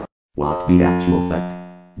goddess. What the actual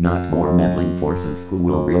fact? Not more meddling forces who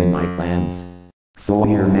will ruin my plans. So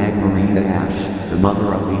you're Magmarina Ash, the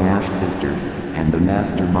mother of the Ash sisters, and the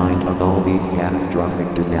mastermind of all these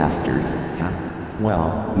catastrophic disasters, huh?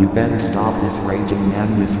 Well, you better stop this raging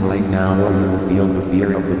madness right now or you will feel the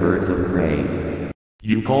fear of the birds of prey.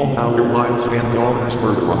 You called our wives and daughters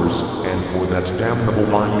murderers, and for that damnable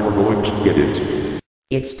lie you're going to get it.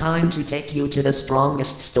 It's time to take you to the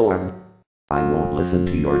strongest storm. I won't listen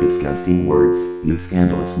to your disgusting words, you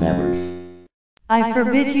scandalous meddlers. I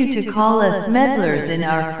forbid you to call us meddlers in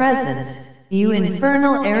our presence, you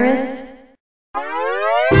infernal heiress.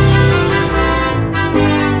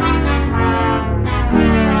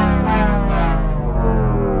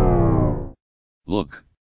 Look.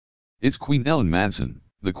 It's Queen Ellen Madson,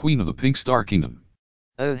 the Queen of the Pink Star Kingdom.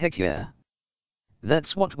 Oh heck yeah.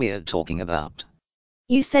 That's what we're talking about.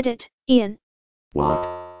 You said it, Ian. What?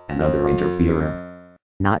 Another interferer?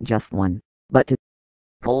 Not just one, but two.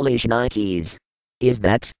 Polish Nikes. Is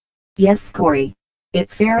that? Yes, Corey.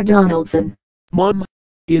 It's Sarah Donaldson. Mom,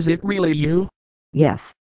 is it really you?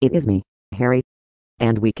 Yes, it is me, Harry.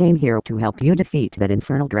 And we came here to help you defeat that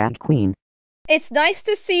infernal drag queen. It's nice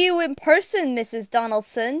to see you in person, Mrs.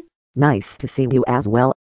 Donaldson. Nice to see you as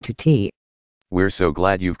well, to tea. We're so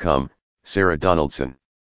glad you've come, Sarah Donaldson.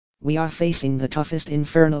 We are facing the toughest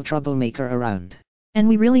infernal troublemaker around. And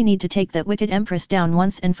we really need to take that wicked empress down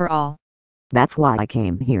once and for all. That's why I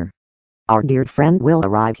came here. Our dear friend will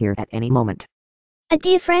arrive here at any moment. A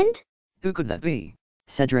dear friend? Who could that be?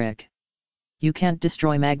 Cedric. You can't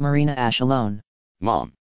destroy Magmarina Ash alone.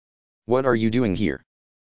 Mom. What are you doing here?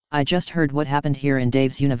 I just heard what happened here in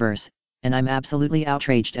Dave's universe, and I'm absolutely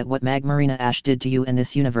outraged at what Magmarina Ash did to you in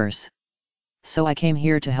this universe. So I came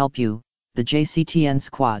here to help you, the JCTN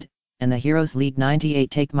squad, and the Heroes League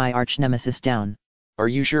 98 take my arch-nemesis down. Are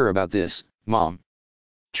you sure about this, Mom?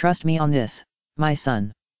 Trust me on this, my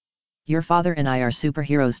son. Your father and I are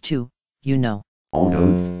superheroes too, you know. Oh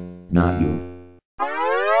noes, not you.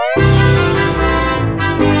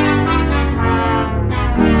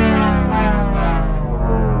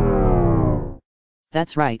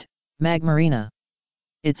 That's right, Magmarina.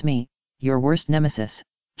 It's me, your worst nemesis,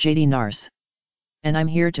 JD Nars. And I'm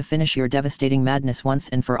here to finish your devastating madness once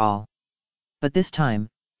and for all. But this time,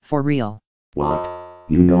 for real. What?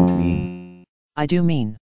 You don't mean? I do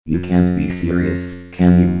mean. You can't be serious,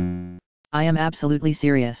 can you? I am absolutely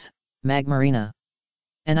serious, Magmarina.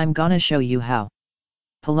 And I'm gonna show you how.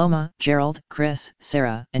 Paloma, Gerald, Chris,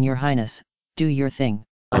 Sarah, and your highness, do your thing.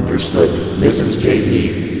 Understood, Mrs.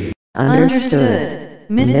 JD. Understood,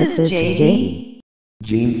 Mrs. JD.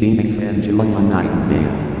 Jean Phoenix and Julia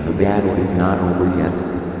Nightingale, the battle is not over yet.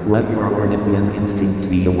 Let your Ornithian instinct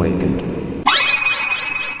be awakened.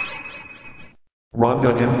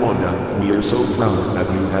 Rhonda and Wanda, we are so proud that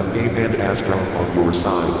you have Dave and Astro on your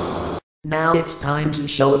side. Now it's time to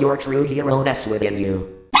show your true hero-ness within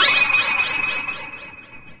you.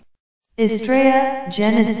 Estrella,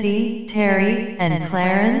 Genesee, Terry, and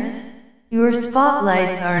Clarence, your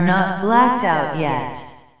spotlights are not blacked out yet.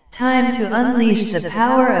 Time to unleash the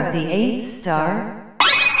power of the 8th star.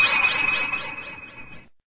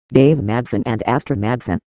 Dave Madson and Astro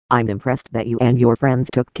Madson, I'm impressed that you and your friends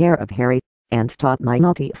took care of Harry, and taught my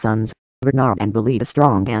naughty sons, Bernard and Beulah, a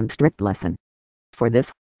strong and strict lesson. For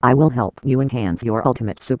this, I will help you enhance your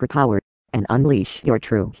ultimate superpower, and unleash your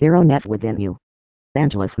true hero-ness within you.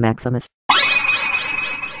 Angelus Maximus.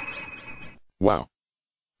 Wow.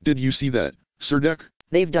 Did you see that, Sir Deck?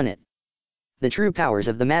 They've done it. The true powers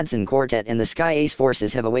of the Madson Quartet and the Sky Ace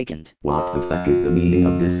forces have awakened. What the fuck is the meaning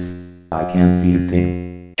of this? I can't see a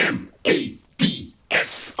thing.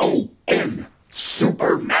 Madson,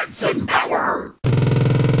 Super Madson Power!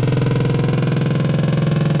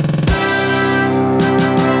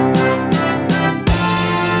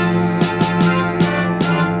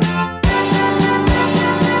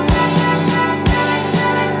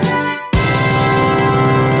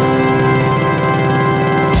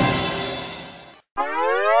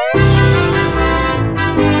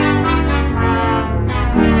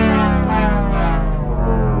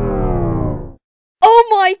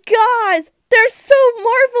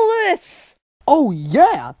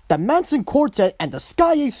 Madson Quartet and the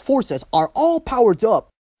Sky Ace forces are all powered up.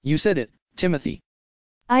 You said it, Timothy.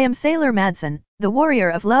 I am Sailor Madson, the warrior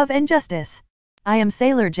of love and justice. I am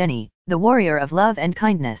Sailor Jenny, the warrior of love and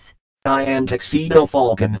kindness. I am Tuxedo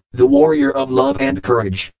Falcon, the warrior of love and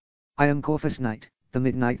courage. I am Corvus Knight, the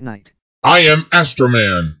Midnight Knight. I am Astro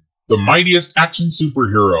Man, the mightiest action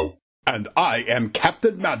superhero. And I am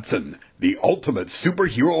Captain Madson, the ultimate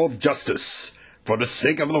superhero of justice. For the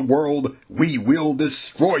sake of the world, we will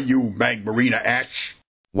destroy you, Magmarina Ash.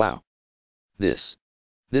 Wow. This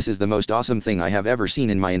is the most awesome thing I have ever seen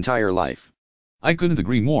in my entire life. I couldn't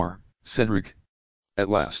agree more, Cedric. At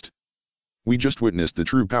last. We just witnessed the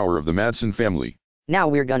true power of the Madson family. Now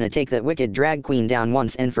we're gonna take that wicked drag queen down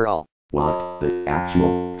once and for all. What the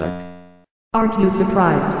actual fuck? Aren't you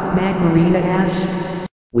surprised, Magmarina Ash?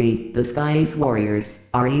 We, the Sky Ace Warriors,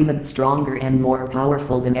 are even stronger and more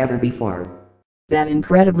powerful than ever before. That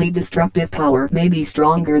incredibly destructive power may be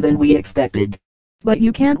stronger than we expected. But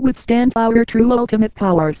you can't withstand our true ultimate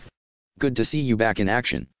powers. Good to see you back in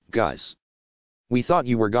action, guys. We thought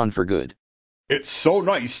you were gone for good. It's so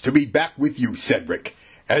nice to be back with you, Cedric.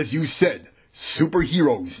 As you said,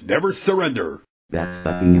 superheroes never surrender. That's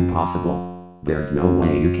fucking impossible. There's no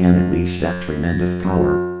way you can unleash that tremendous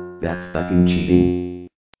power. That's fucking cheating.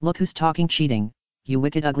 Look who's talking cheating, you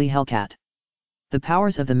wicked ugly hellcat. The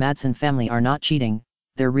powers of the Madson family are not cheating,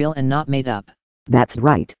 they're real and not made up. That's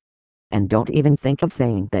right. And don't even think of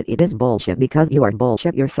saying that it is bullshit because you are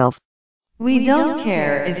bullshit yourself. We don't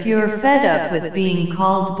care if you're fed up with being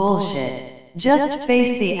called bullshit. Just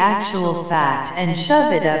face the actual fact and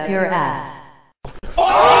shove it up your ass.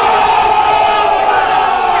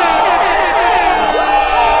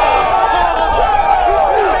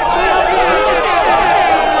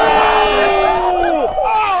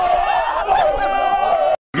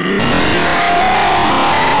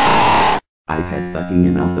 I've had fucking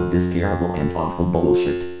enough of this terrible and awful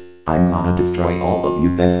bullshit. I'm gonna destroy all of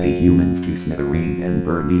you pesky humans to smithereens and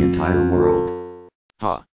burn the entire world.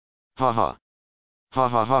 Ha. Ha ha. Ha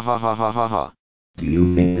ha ha ha ha ha ha ha. Do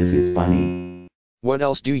you think this is funny? What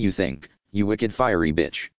else do you think, you wicked fiery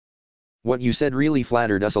bitch? What you said really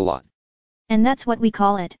flattered us a lot. And that's what we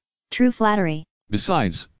call it. True flattery.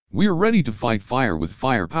 Besides, we're ready to fight fire with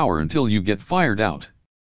firepower until you get fired out.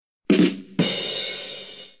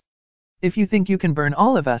 If you think you can burn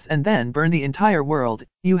all of us and then burn the entire world,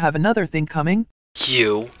 you have another thing coming?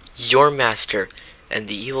 You, your master, and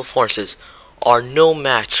the evil forces are no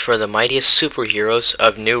match for the mightiest superheroes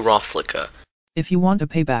of New Ravnica. If you want a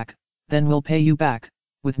payback, then we'll pay you back,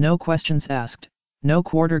 with no questions asked, no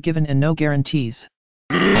quarter given and no guarantees.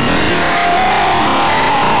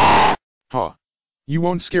 Ha! You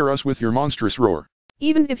won't scare us with your monstrous roar.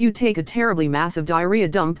 Even if you take a terribly massive diarrhea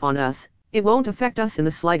dump on us, it won't affect us in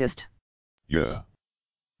the slightest. Yeah.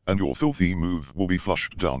 And your filthy move will be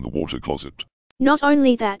flushed down the water closet. Not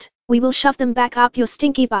only that, we will shove them back up your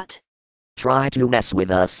stinky butt. Try to mess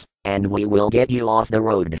with us, and we will get you off the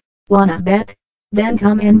road. Wanna bet? Then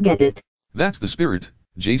come and get it. That's the spirit,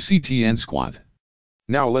 JCTN squad.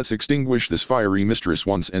 Now let's extinguish this fiery mistress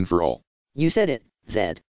once and for all. You said it,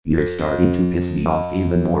 Zed. You're starting to piss me off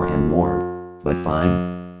even more and more. But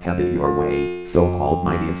fine, have it your way, so-called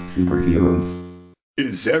mightiest superheroes.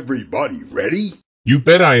 Is everybody ready? You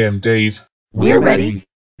bet I am, Dave. We're ready.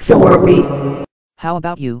 So are we. How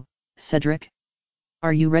about you, Cedric?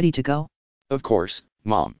 Are you ready to go? Of course,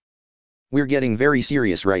 Mom. We're getting very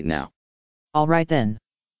serious right now. Alright then.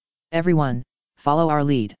 Everyone, follow our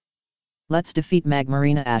lead. Let's defeat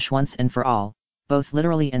Magmarina Ash once and for all, both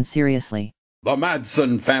literally and seriously. The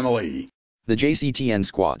Madson family. The JCTN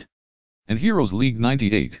squad. And Heroes League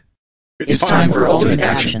 98. It's time for ultimate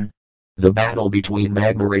action. The battle between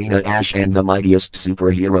Magmarina Ash and the mightiest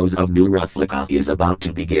superheroes of New Ravnica is about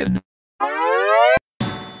to begin.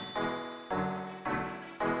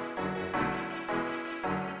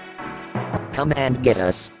 Come and get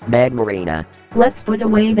us, Magmarina. Let's put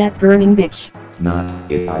away that burning bitch.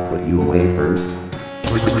 Not if I put you away first.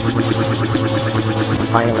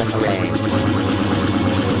 Violent array.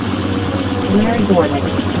 Mary Bornix.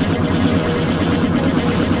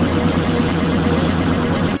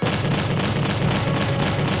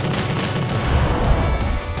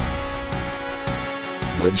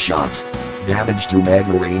 Good shot. Damage to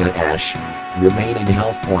Magmarina Ash. Remaining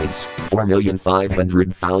health points,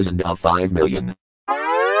 4,500,000 of 5 million.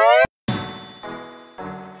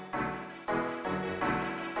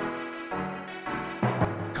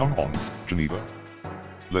 Come on, Geneva.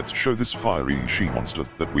 Let's show this fiery she-monster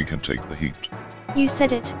that we can take the heat. You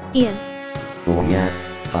said it, Ian. Oh yeah,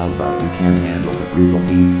 how about you can handle the brutal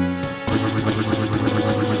heat?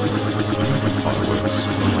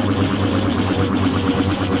 Fireworks.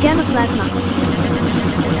 gamma plasma.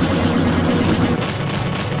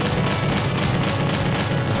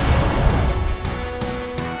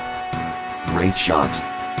 Great shot.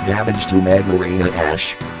 Damage to Magmarina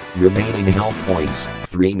Ash. Remaining health points,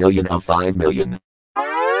 3 million of 5 million.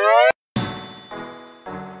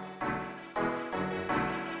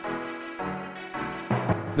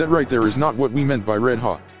 That right there is not what we meant by red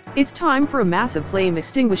hot. It's time for a massive flame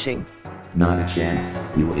extinguishing. Not a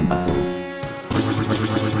chance, you imbeciles.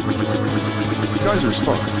 Geyser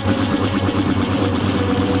spark.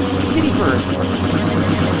 Kitty first.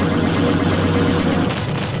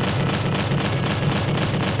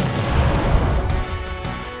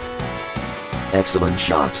 Excellent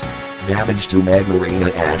shot. Damage to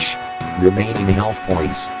Magmarina Ash. Remaining health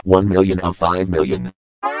points, 1 million of 5 million.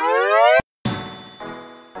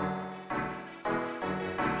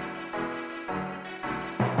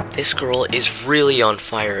 This girl is really on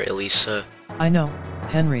fire, Elisa. I know,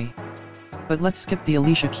 Henry. But let's skip the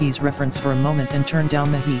Alicia Keys reference for a moment and turn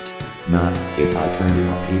down the heat. Not if I turn it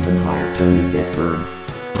up even higher till you get burned.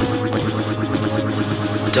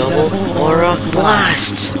 Double aura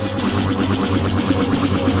blast!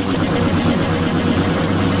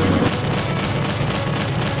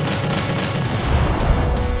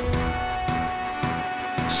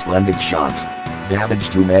 Splendid shot. Damage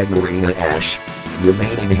to Magmarina Ash.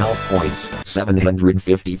 Remaining health points,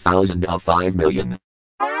 750,000 of 5 million.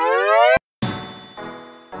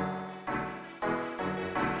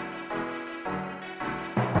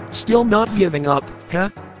 Still not giving up, huh?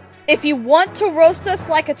 If you want to roast us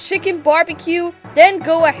like a chicken barbecue, then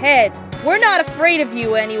go ahead. We're not afraid of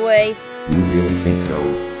you anyway. You really think so?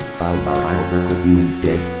 How about I'll work with you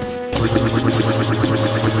instead?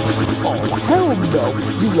 Oh, hell no,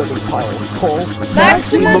 you living pile of coal.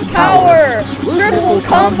 Maximum power! Triple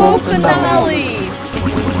combo finale!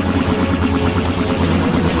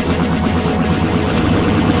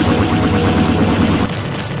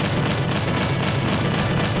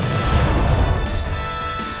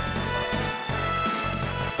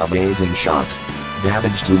 Amazing shot.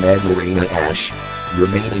 Damage to Magmarina Ash.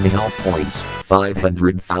 Remaining health points,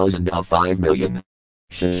 500,000 of 5 million.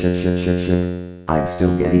 I'm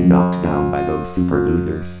still getting knocked down by those super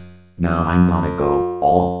losers. Now I'm gonna go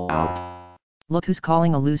all out. Look who's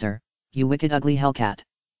calling a loser, you wicked ugly hellcat.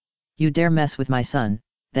 You dare mess with my son,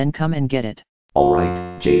 then come and get it. Alright,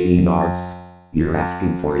 JD Nards. You're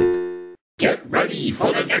asking for it. Get ready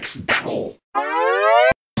for the next battle!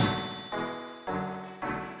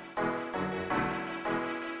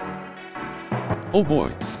 Oh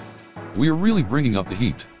boy. We're really bringing up the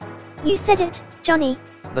heat. You said it, Johnny.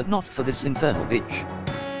 But not for this infernal bitch.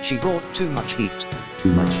 She brought too much heat.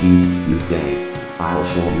 Too much heat, you say? I'll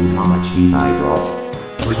show you how much heat I brought.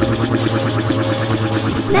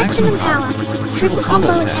 Maximum power. Triple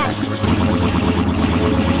combo attack.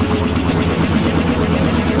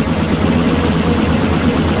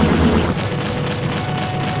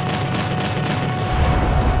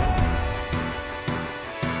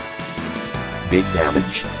 Big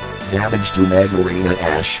damage. Damage to Magmarina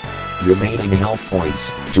Ash. Remaining health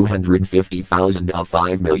points, 250,000 of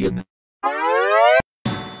 5 million.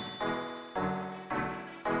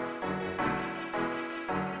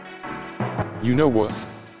 You know what?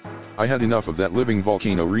 I had enough of that living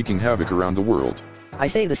volcano wreaking havoc around the world. I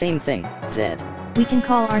say the same thing, Zed. We can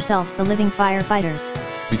call ourselves the living firefighters.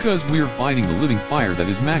 Because we're fighting the living fire that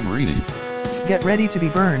is Magmarina. Get ready to be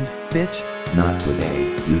burned, bitch. Not today,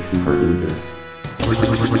 you super losers.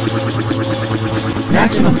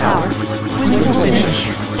 Maximum power.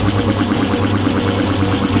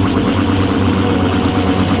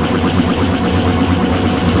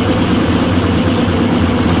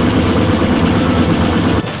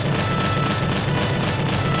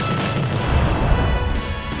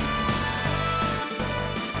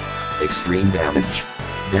 Extreme damage.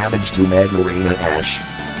 Damage to Magmarina Ash.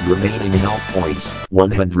 Remaining health points,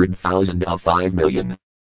 100,000 of 5 million.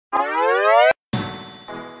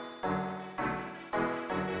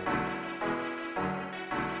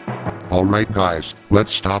 Alright guys,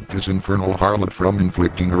 let's stop this infernal harlot from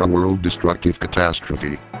inflicting her a world-destructive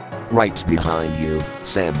catastrophe. Right behind you,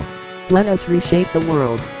 Sam. Let us reshape the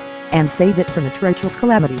world and save it from the treacherous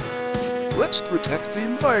calamities. Let's protect the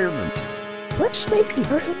environment. Let's make the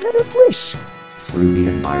earth a better place. Screw the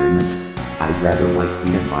environment. I'd rather wipe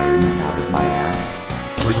the environment out of my ass.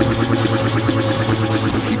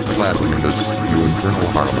 Keep flattering us, you infernal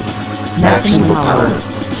harlot. Maximum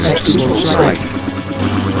power. Sexy will strike.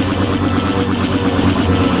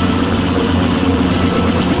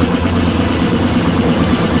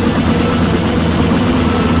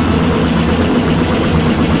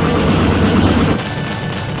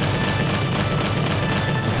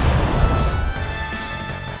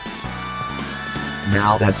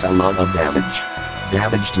 Now that's a lot of damage.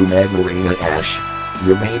 Damage to Magmarina Ash.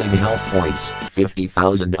 Remaining health points,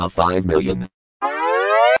 50,000 of 5 million.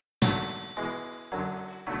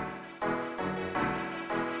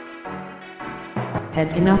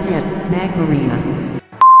 Had enough yet, Magmarina?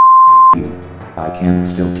 I can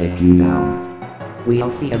still take you down. We'll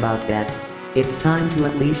see about that. It's time to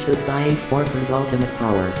unleash the Sky Ace Force's ultimate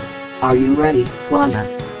power. Are you ready, Wanda?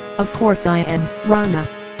 Of course I am, Rhonda.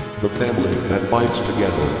 The family that fights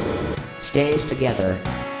together stays together.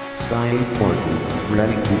 Sky Ace Forces,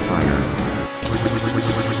 ready to fire.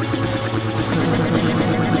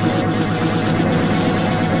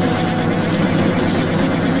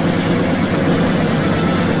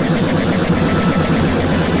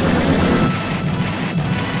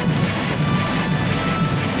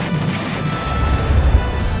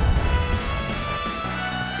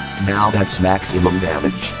 Now that's maximum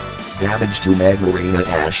damage. Damage to Magmarina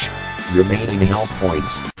Ash. Remaining health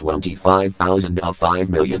points, 25,000 of 5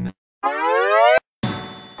 million.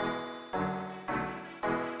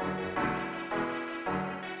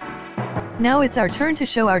 Now it's our turn to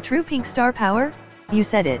show our true pink star power? You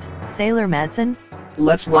said it, Sailor Madson.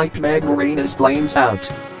 Let's wipe Magmarina's flames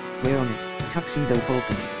out. We're on it, Tuxedo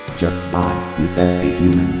Vulcan. Just buy, you pesky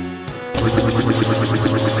humans.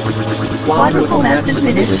 Quadruple Madson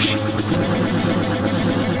finish.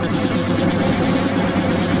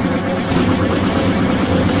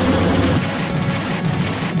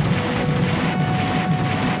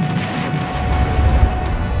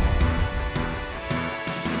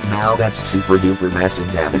 Now that's super duper massive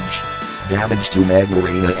damage. Damage to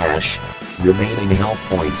Magmarina Ash. Remaining health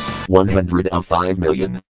points, 100 of 5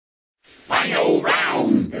 million. Final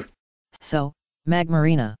round! So,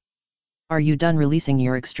 Magmarina, are you done releasing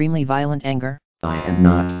your extremely violent anger? I am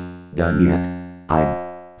not done yet.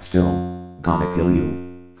 I'm still gonna kill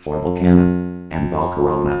you. For Volcana and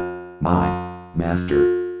Valcorona, my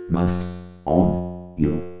master must own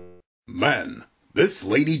you. Man, this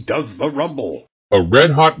lady does the rumble. A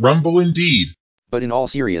red-hot rumble indeed. But in all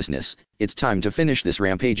seriousness, it's time to finish this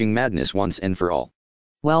rampaging madness once and for all.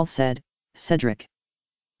 Well said, Cedric.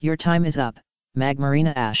 Your time is up,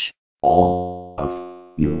 Magmarina Ash. All of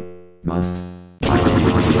you must.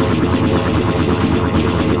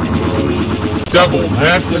 Double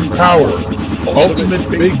Madson Power. Ultimate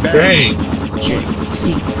Big Bang.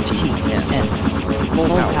 JCTN. Full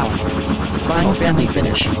power. Final family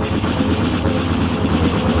finish.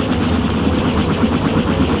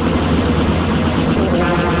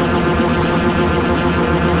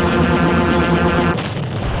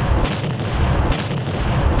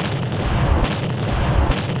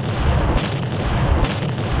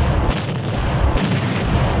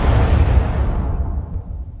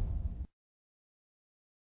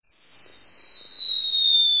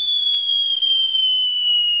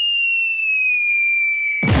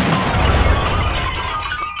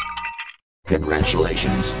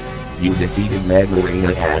 Congratulations. You defeated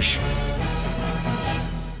Magmarina Ash.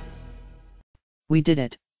 We did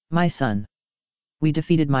it, my son. We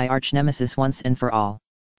defeated my arch-nemesis once and for all.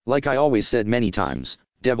 Like I always said many times,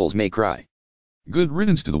 devils may cry. Good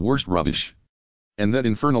riddance to the worst rubbish. And that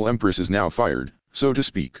infernal empress is now fired, so to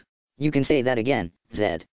speak. You can say that again,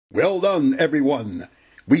 Zed. Well done, everyone.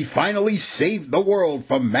 We finally saved the world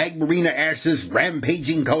from Magmarina Ash's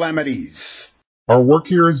rampaging calamities. Our work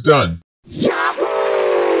here is done.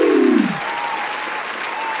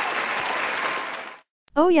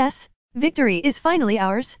 Oh yes, victory is finally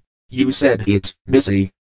ours. You said it,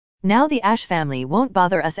 Missy. Now the Ash family won't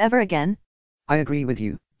bother us ever again. I agree with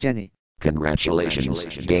you, Jenny. Congratulations,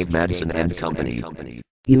 Dave Madson and company.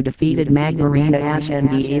 You defeated Magmarina Ash and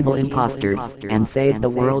the evil imposters, and saved the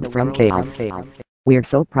world from chaos. We're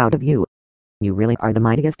so proud of you. You really are the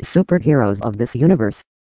mightiest superheroes of this universe.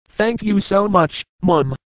 Thank you so much,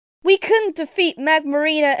 Mum. We couldn't defeat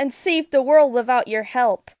Magmarina and save the world without your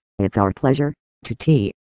help. It's our pleasure. To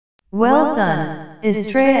tea. Well done,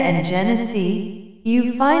 Estrella and Genesee.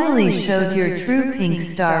 You finally showed your true pink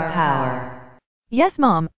star power. Yes,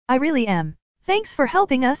 Mom, I really am. Thanks for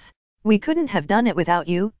helping us. We couldn't have done it without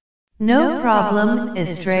you. No problem,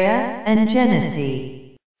 Estrella and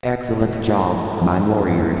Genesee. Excellent job, my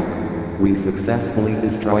warriors. We successfully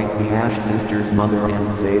destroyed the Ash Sisters' mother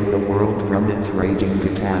and saved the world from its raging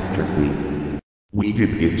catastrophe. We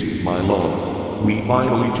did it, my love. We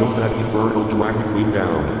finally took that infernal dragon queen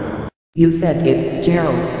down. You said it,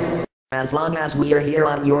 Gerald. As long as we are here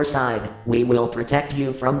on your side, we will protect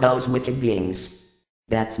you from those wicked beings.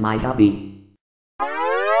 That's my hubby.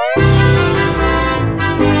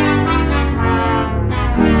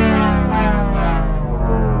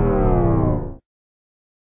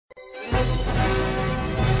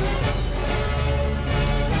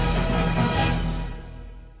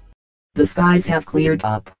 skies have cleared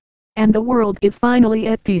up. And the world is finally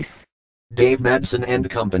at peace. Dave Madson and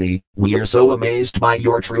Company, we are so amazed by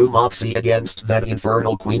your true moxie against that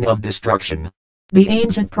infernal queen of destruction. The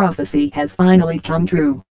ancient prophecy has finally come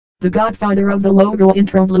true. The godfather of the logo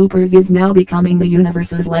intro bloopers is now becoming the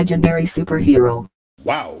universe's legendary superhero.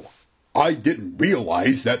 Wow, I didn't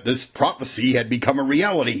realize that this prophecy had become a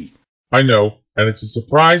reality. I know, and it's a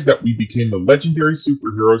surprise that we became the legendary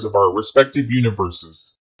superheroes of our respective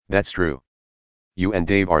universes. That's true. You and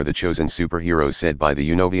Dave are the chosen superheroes said by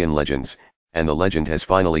the Unovian legends, and the legend has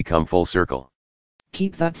finally come full circle.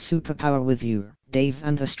 Keep that superpower with you, Dave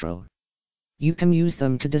and Astro. You can use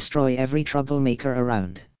them to destroy every troublemaker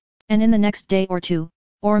around. And in the next day or two,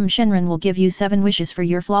 Orm Shenron will give you 7 wishes for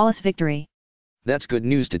your flawless victory. That's good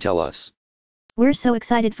news to tell us. We're so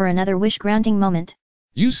excited for another wish-granting moment.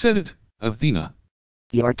 You said it, Athena.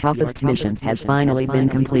 Your toughest mission has finally been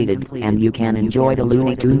completed, and you can enjoy the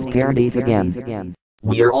Looney Tunes parodies again.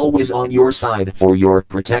 We are always on your side for your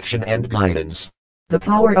protection and guidance. The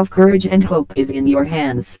power of courage and hope is in your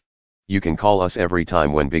hands. You can call us every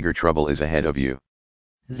time when bigger trouble is ahead of you.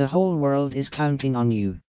 The whole world is counting on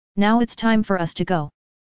you. Now it's time for us to go.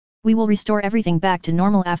 We will restore everything back to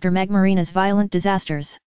normal after Magmarina's violent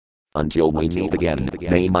disasters. Until we meet again,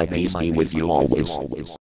 may my peace be with you always.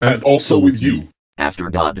 And also with you. After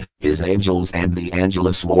God, his angels and the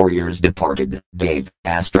Angelus warriors departed, Dave,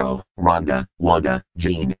 Astro, Rhonda, Wanda,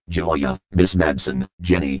 Jean, Julia, Miss Madson,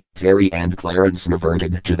 Jenny, Terry and Clarence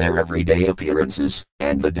reverted to their everyday appearances,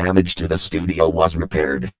 and the damage to the studio was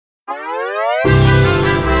repaired.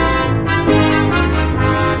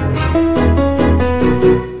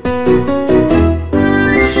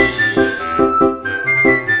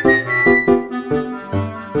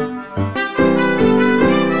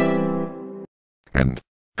 And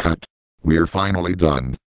cut. We're finally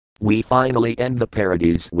done. We finally end the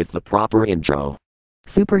parodies with the proper intro.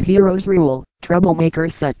 Superheroes rule,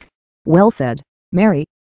 troublemakers suck. Well said, Mary.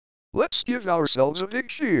 Let's give ourselves a big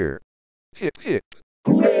cheer. Hip hip.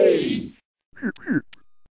 Hooray! Hip hip.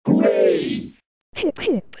 Hooray! Hip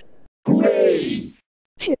hip. Hooray!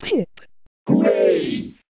 Hip hip.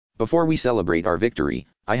 Hooray! Before we celebrate our victory,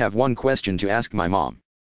 I have one question to ask my mom.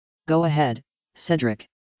 Go ahead, Cedric.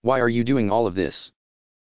 Why are you doing all of this?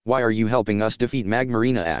 Why are you helping us defeat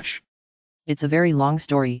Magmarina Ash? It's a very long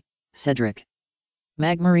story, Cedric.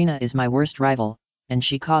 Magmarina is my worst rival, and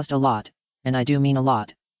she caused a lot, and I do mean a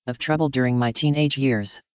lot, of trouble during my teenage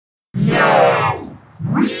years. No!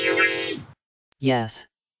 Really? Yes.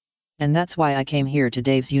 And that's why I came here to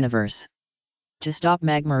Dave's universe. To stop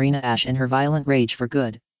Magmarina Ash and her violent rage for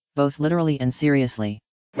good, both literally and seriously.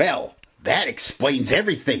 Well, that explains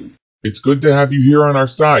everything. It's good to have you here on our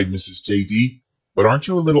side, Mrs. JD, but aren't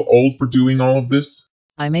you a little old for doing all of this?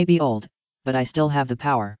 I may be old, but I still have the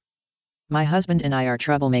power. My husband and I are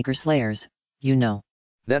troublemaker slayers, you know.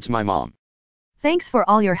 That's my mom. Thanks for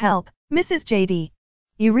all your help, Mrs. JD.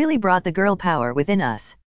 You really brought the girl power within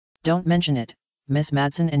us. Don't mention it, Miss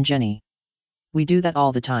Madson and Jenny. We do that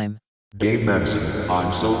all the time. Dave Madson,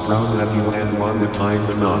 I'm so proud that you and Wanda tied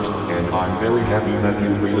the knot, and I'm very happy that you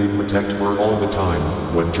really protect her all the time,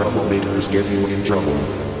 when troublemakers get you in trouble.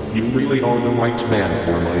 You really are the right man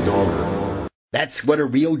for my daughter. That's what a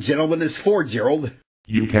real gentleman is for, Gerald.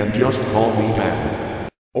 You can just call me Dad.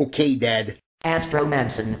 Okay, Dad. Astro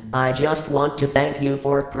Madson, I just want to thank you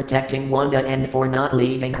for protecting Wanda and for not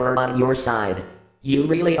leaving her on your side. You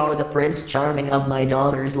really are the Prince Charming of my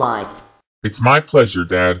daughter's life. It's my pleasure,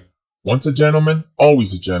 Dad. Once a gentleman,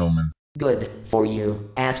 always a gentleman. Good for you,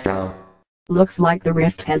 Astro. Looks like the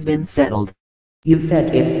rift has been settled. You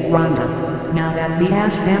said it, Rhonda. Now that the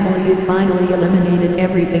Ash family is finally eliminated,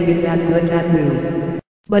 everything is as good as new.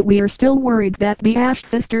 But we are still worried that the Ash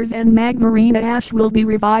sisters and Magmarina Ash will be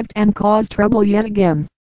revived and cause trouble yet again.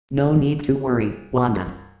 No need to worry,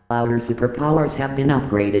 Wanda. Our superpowers have been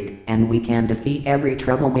upgraded, and we can defeat every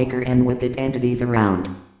troublemaker and wicked entities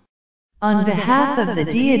around. On behalf of the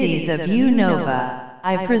deities of Unova,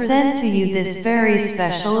 I present to you this very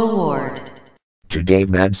special award. To Dave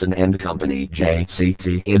Madson and Company,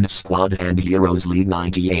 JCT in Squad and Heroes League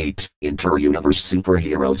 98, Inter-Universe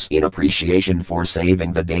Superheroes in appreciation for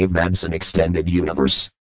saving the Dave Madson Extended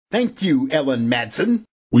Universe. Thank you, Ellen Madson.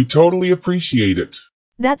 We totally appreciate it.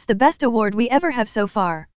 That's the best award we ever have so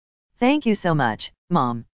far. Thank you so much,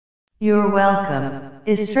 Mom. You're welcome,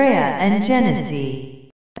 Estrella and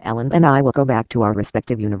Genesee. Ellen and I will go back to our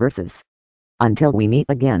respective universes. Until we meet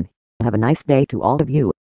again, have a nice day to all of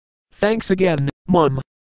you. Thanks again, Mom.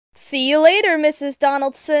 See you later, Mrs.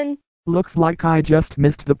 Donaldson. Looks like I just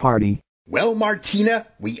missed the party. Well, Martina,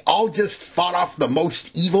 we all just fought off the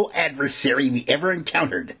most evil adversary we ever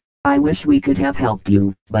encountered. I wish we could have helped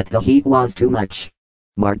you, but the heat was too much.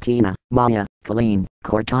 Martina, Maya, Colleen,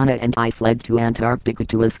 Cortana and I fled to Antarctica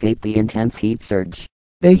to escape the intense heat surge.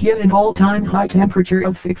 They hit an all-time high temperature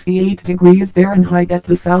of 68 degrees Fahrenheit at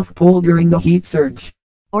the South Pole during the heat surge.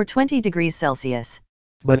 Or 20 degrees Celsius.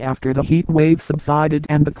 But after the heat wave subsided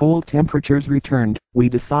and the cold temperatures returned, we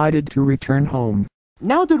decided to return home.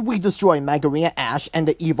 Now that we destroy Magmarina Ash and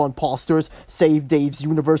the evil imposters, save Dave's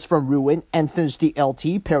universe from ruin, and finish the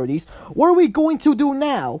LT parodies, what are we going to do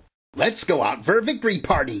now? Let's go out for a victory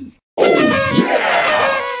party!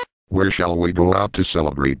 Where shall we go out to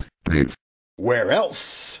celebrate, Dave? Where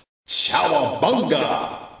else?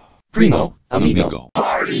 Cowabunga! Primo, amigo.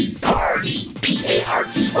 Party,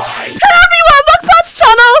 P-A-R-T-Y! Hello everyone, welcome back to the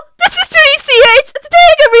channel! This is JDCH, and today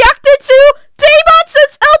I get reacted to davemadson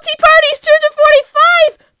LT Parodies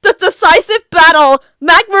 245! The Decisive Battle,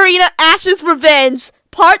 Magmarina Ash's Revenge,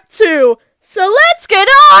 Part 2. So let's get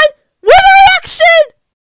on with the reaction!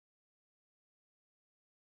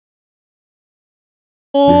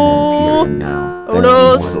 Oh no! Oh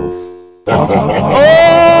no!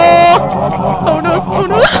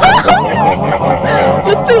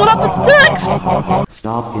 Let's see what happens next!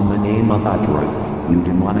 Stop in the name of Atlas, you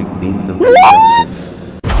demonic beings of what?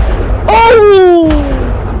 Oh!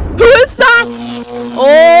 Who is that?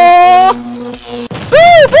 Oh!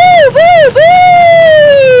 Boo! Boo! Boo!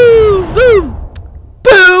 Boo! Boom!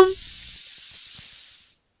 Boom!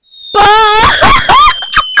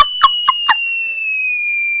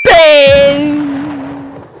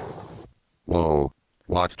 Whoa,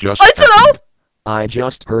 what just I don't know! I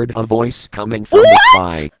just heard a voice coming from the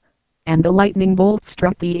sky. And the lightning bolt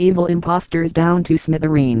struck the evil imposters down to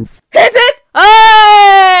smithereens. Hip hip!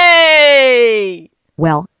 Hey!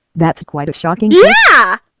 Well, that's quite a shocking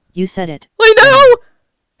Yeah! You said it. I know!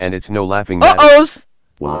 And it's no laughing matter. Uh-ohs!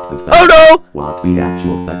 What the fuck? Oh no! What the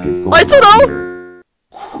actual fuck is going I don't know! here?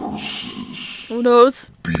 Who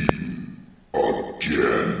knows?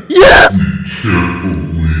 Again. Yes!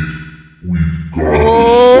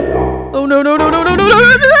 Oh! Oh no no no no no no no no!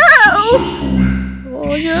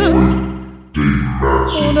 Oh yes!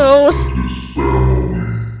 Oh no!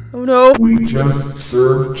 Oh no! We just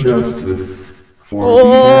served justice for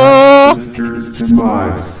Oh! the sisters'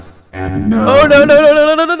 demise, and now Oh no no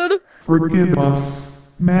no no no no no! forgive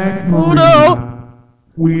us, Magmarina. Oh no!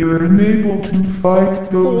 We are unable to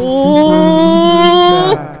fight those Oh!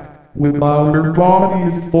 super back while our body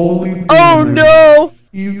is fully damaged. Oh no!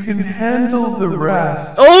 You can handle the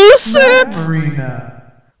rest. Oh shit! Magmarina,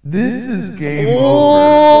 this is game Oh! over for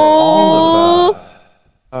all of us.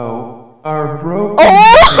 Oh, our broken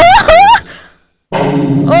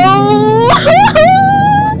Oh!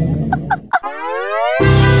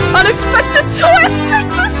 Unexpected twist!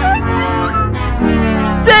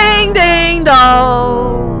 Ding ding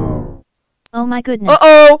dong! Oh my goodness.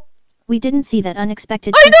 Uh-oh! We didn't see that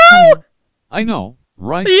unexpected I twist know! coming. I know,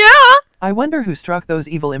 right? Yeah! I wonder who struck those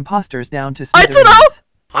evil imposters down to I smithereens. don't know!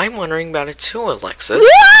 I'm wondering about it too, Alexis.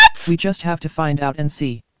 What?! We just have to find out and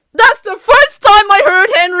see. That's the first time I heard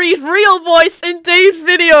Henry's real voice in Dave's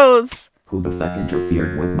videos! Who the fuck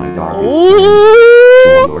interfered with my darkest Ooh!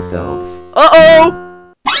 Show yourselves. Uh-oh!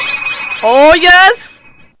 Oh yes!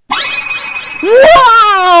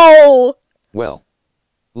 Wow! Well,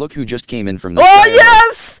 look who just came in from the Oh sky.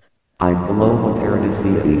 yes! I'm below Paradise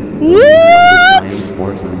City. What? The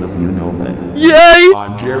forces of Unova. Yay!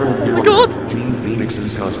 I'm Gerald Oh my god! Gene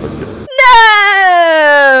Phoenix's husband.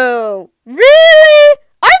 No! Really?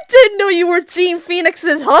 I didn't know you were Gene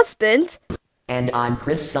Phoenix's husband. And I'm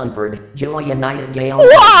Chris Sunford, Julia Nightingale.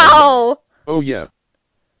 Wow! Oh yeah.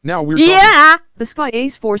 Now we're Yeah! The Spy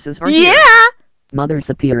Ace forces are Yeah! here. Mother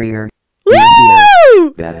Superior.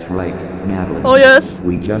 Woo! That's right, Madeline. Oh yes!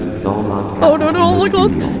 We just saw Lock. Oh no no! Oh my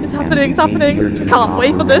god! It's happening! It's happening! I can't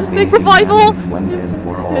wait for this big revival!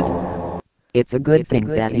 It's a good thing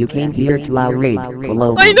that you came here to our raid,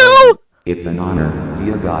 Kolya. I know! It's an honor,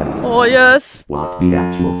 dear goddess. Oh yes! What the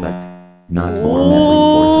actual fact? Not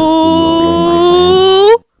more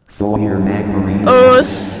Oh! So here, Magmarina. Oh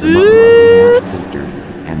shit!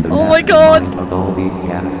 And the Oh my god! of all these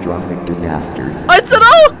catastrophic disasters. I don't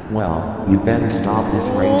know! Well, you better stop this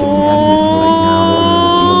raging madness right now, or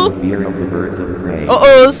you'll feel the fear of the birds of prey.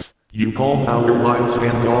 Uh-ohs! You call our lives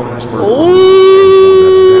and daughters for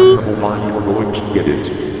Oh! that's damnable line, you're going to get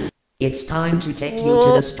it. It's time to take you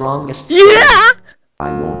to the strongest. Yeah! I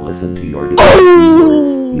won't listen to your words,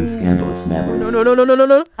 you scandalous meddlers. No no no no no no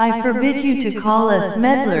no! I forbid you to call us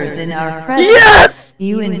meddlers in our presence. Yes!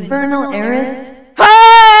 You infernal heiress.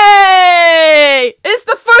 Hey! It's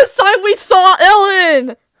the first time we saw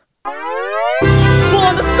Ellen!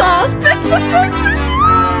 Wanna stars picture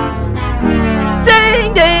sequences?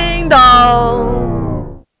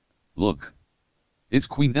 It's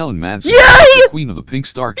Queen Ellen Madson, Yay! the Queen of the Pink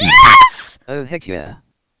Star Kingdom. Yes! Oh heck yeah.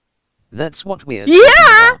 That's what we're Yeah!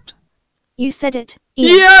 talking about. You said it.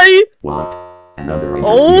 Yay! What? Another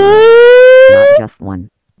Oh! Not just one,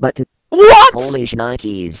 but two. What? Holy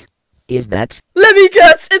shnikes. Is that? Let me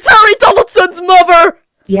guess, it's Harry Donaldson's mother!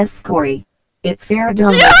 Yes, Corey. It's Sarah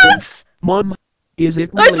Donaldson. Yes! Mom, is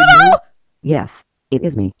it I really don't you? know! Yes, it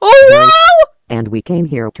is me. Oh wow! And we came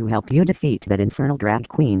here to help you defeat that infernal drag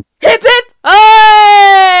queen. Hip hip!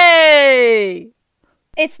 Hey!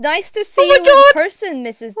 It's nice to see my you God. in person,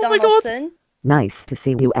 Mrs. Oh my God. Donaldson. Nice to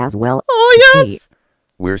see you as well. Oh Pete. yes!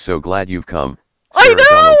 We're so glad you've come, I Sarah know!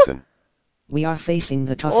 Donaldson. We are facing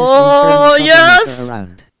the toughest Oh, infernal yes! troublemaker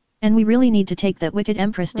around. And we really need to take that wicked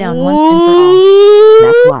empress down once and for all.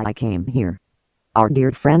 That's why I came here. Our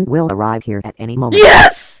dear friend will arrive here at any moment.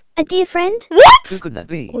 Yes! A dear friend? Who What? could that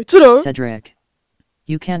be? I don't know. Cedric.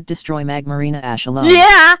 You can't destroy Magmarina Ash alone.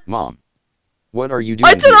 Yeah! Mom, what are you doing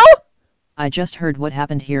I don't here? know! I just heard what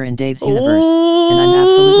happened here in Dave's universe, and I'm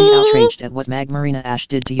absolutely outraged at what Magmarina Ash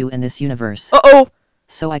did to you in this universe. Uh-oh.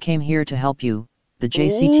 So I came here to help you, the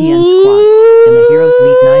JCTN squad, and the Heroes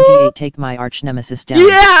League 98 take my arch nemesis down.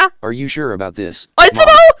 Yeah! Are you sure about this? I Mom? don't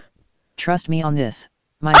know! Trust me on this,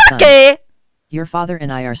 my son. Okay! Your father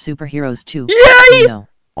and I are superheroes too. Yay! You know.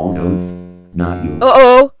 Oh noes, not you.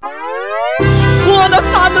 Uh-oh. What a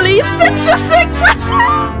family's picture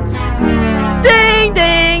presents! Ding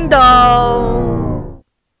ding dong!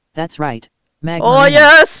 That's right, Magmarina. Oh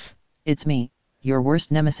yes! It's me, your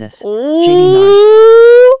worst nemesis, JD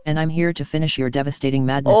Ooh! And I'm here to finish your devastating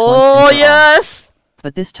madness Oh once and for all. yes!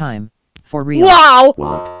 But this time, for real. Wow!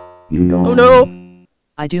 What? You don't Oh no! mean-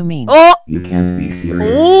 I do mean. Oh! You can't be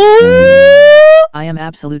serious. Ooh! I am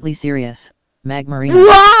absolutely serious, Magmarina.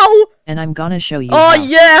 Wow! And I'm gonna show you. Oh how.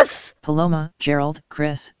 yes! Paloma, Gerald,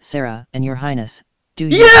 Chris, Sarah, and your highness. Do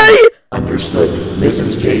you? Yay! Understood,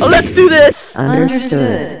 Mrs. J. Oh, let's do this!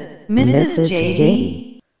 Understood. Mrs.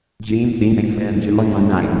 JD. Gene Phoenix and Julia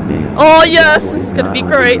Nightmare. Oh yes! This is gonna be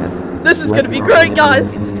great! This is gonna be great, guys!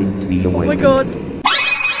 Oh my god!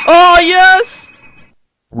 Oh yes!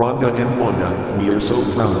 Rhonda and Wanda, we are so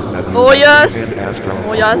proud that you Oh, have yes. Dave and Astro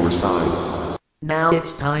Oh, on yes. your side. Now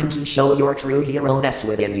it's time to show your true hero-ness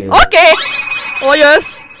within you. Okay! Oh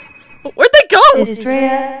yes! Where'd they go?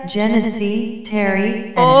 Estrella, Genesee, Terry,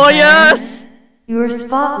 and Oh yes! your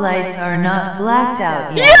spotlights are not blacked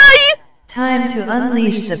out yet. Yay! Time to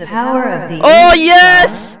unleash the power of the Oh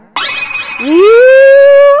yes!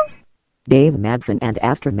 Woo! Dave Madson and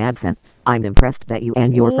Astro Madson, I'm impressed that you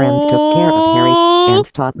and your friends took care of Harry,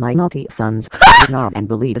 and taught my naughty sons to know and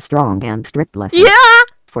believe a strong and strict lesson. Yeah!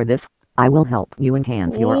 For this, I will help you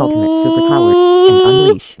enhance your ultimate superpower, and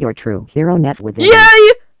unleash your true hero-ness within you.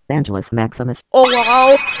 Yay! Angelus Maximus. Oh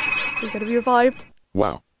wow! They gotta be revived.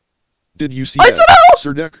 Wow. Did you see I that, don't know!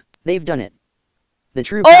 Sir Deck? They've done it. The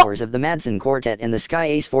true Oh! powers of the Madson Quartet and the Sky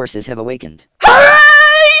Ace forces have awakened.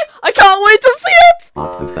 Hooray! I can't wait to see it!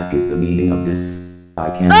 What the fuck is the meaning of this? I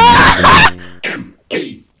can't.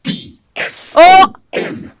 Oh!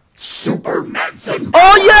 Super Madson.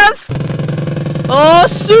 Oh yes! Oh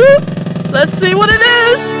shoot! Let's see what it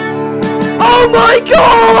is! Oh my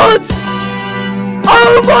god!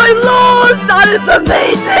 Oh my lord! That is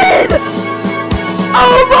amazing!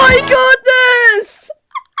 Oh my goodness!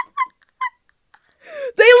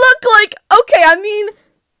 They look like, okay, I mean,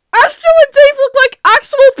 Astro and Dave look like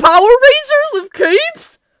actual Power Rangers with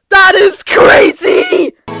capes? That is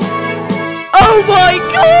crazy! Oh my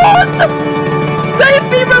god!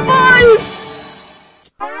 They've been revived!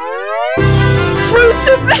 True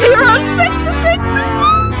superheroes fixing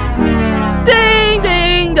results! Ding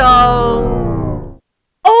ding dong!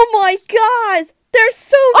 Oh my god! They're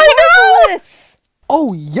so marvelous!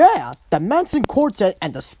 Oh yeah! The Madson Quartet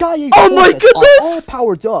and the Sky Ace Oh my forces are goodness! all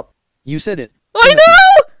powered up. You said it. I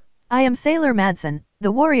know! I am Sailor Madson,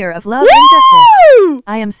 the warrior of love and justice. Woo!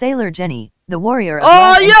 I am Sailor Jenny, the warrior of Oh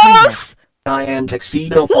love and yes! I am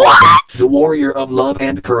Tuxedo Falcon, What? the warrior of love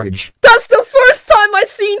and courage. That's the first time I've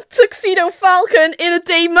seen Tuxedo Falcon in a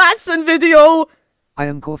Dave Madson video! I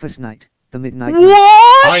am Corvus Knight, the Midnight Knight.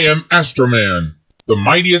 What? I am Astroman, the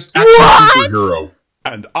mightiest action What? superhero.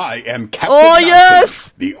 And I am Captain Oh Madson,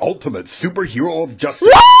 yes! the ultimate superhero of justice.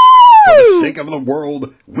 Woo! For the sake of the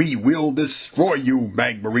world, we will destroy you,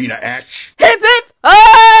 Magmarina Ash. Hip hip!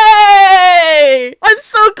 Hey! I'm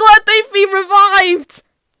so glad they've been revived!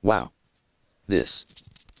 Wow. This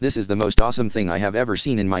is the most awesome thing I have ever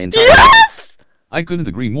seen in my entire Yes! I couldn't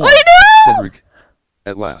agree more, I know! Cedric.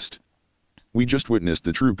 At last. We just witnessed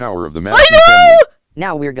the true power of the I Madson know! family.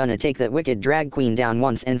 Now we're gonna take that wicked drag queen down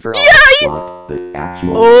once and for all. Yay! What the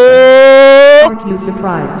actual? Oh! Aren't you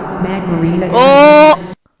surprised,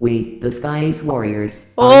 Magmarina? We, the Sky's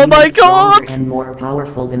Warriors, Oh are my even stronger God! and more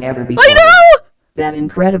powerful than ever before. I know! That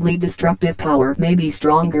incredibly destructive power may be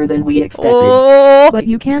stronger than we expected, but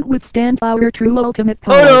you can't withstand our true ultimate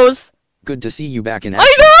power. Photos! Good to see you back in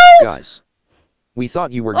action, guys. We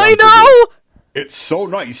thought you were gone. I know! It's so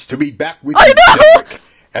nice to be back with you, Cedric.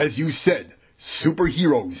 As you said,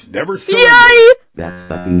 superheroes never surrender. Yay! That's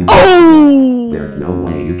fucking impossible. There's no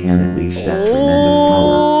way you can unleash that tremendous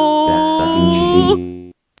power. That's fucking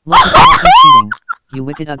cheating. Look at that cheating. You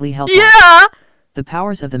wicked ugly hellcat. Yeah! The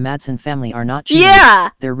powers of the Madson family are not cheating. Yeah!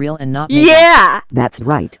 They're real and not made up. Yeah! That's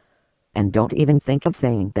right. And don't even think of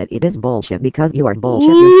saying that it is bullshit because you are bullshit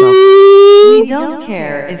yourself. We don't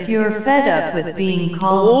care if you're fed up with being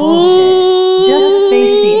called bullshit. Just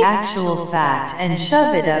face the actual fact and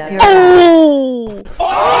shove it up your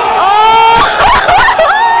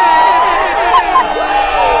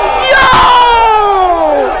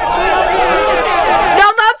Now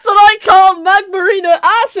that's what I call Magmarina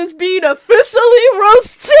Ash as being officially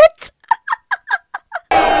roasted!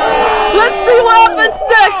 Let's see what happens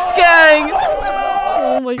next, gang!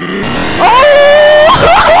 Oh my god.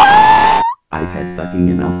 I've had fucking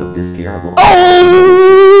enough of this terrible.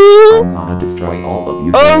 Oh! I'm gonna destroy all of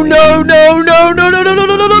you. Oh no no no no no no no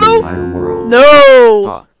no no no no! Entire world.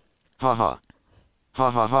 No! Ha ha. Ha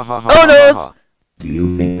ha ha ha ha. Oh no! Ha. Do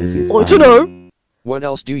you think this is Oh, no! What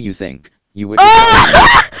else do you think? You wicked.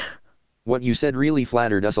 What you said really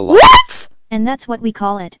flattered us a lot. What? And that's what we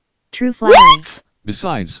call it. True flattery. What?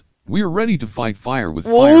 Besides, we're ready to fight fire with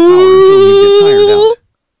firepower until you get tired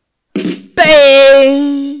out.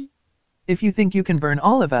 Bang! If you think you can burn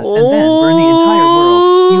all of us and then burn the entire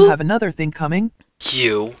world, you have another thing coming.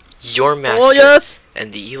 You, your master,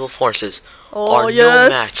 and the evil forces are no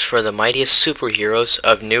match for the mightiest superheroes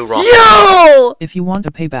of New Rhonda. Yo! If you want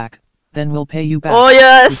to pay back, then we'll pay you back. Oh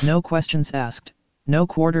yes! With no questions asked, no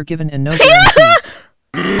quarter given, and no guarantees.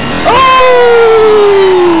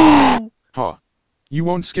 Ha. You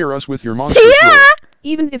won't scare us with your monster flow.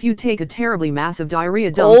 Even if you take a terribly massive diarrhea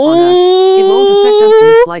dump on us, it won't affect us in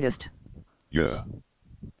the slightest. Yeah.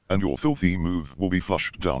 And your filthy move will be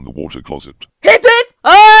flushed down the water closet. Hip hip!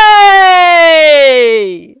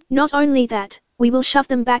 Hey! Not only that, we will shove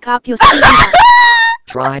them back up your stinky butt.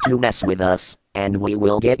 Try to mess with us, and we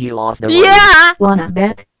will get you off the road. Yeah! Wanna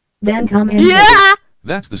bet? Then come in. Yeah!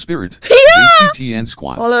 That's the spirit. Yeah! JCTN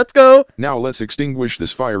squad. Oh, let's go. Now let's extinguish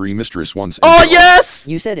this fiery mistress once and Oh, for all. yes!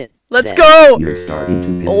 You said it. Let's go! You're starting to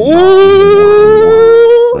piss me off more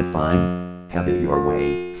and more. But fine, have it your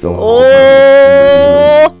way. So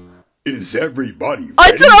Is everybody ready?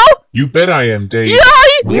 I don't know! You bet I am, Dave. Yay!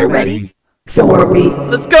 We're ready. So are we.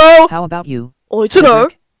 Let's go! How about you? I don't know.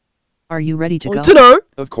 Are you ready to I go? don't know.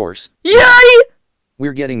 Of course. Yay!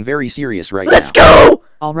 We're getting very serious right Let's now. go!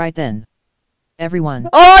 Alright then. Everyone.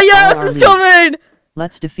 Oh yes, Follow our it's lead. coming!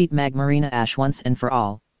 Let's defeat Magmarina Ash once and for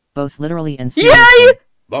all. Both literally and Yay! seriously.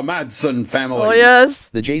 The Madson family. Oh yes!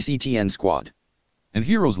 The JCTN squad. And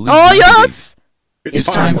heroes lead. Oh yes! It's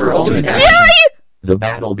time for ultimate action. Yay! The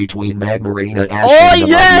battle between Magmarina Ash Oh, and the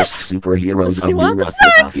yes! mightiest superheroes see of what New happens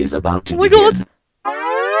Rhonda next. is about to Oh my begin. god!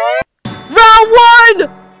 Round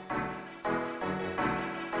 1!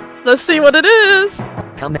 Let's see what it is.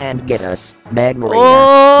 Come and get us, Magmarina.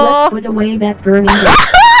 Oh! Let's put away that burning.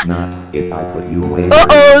 not if I put you away.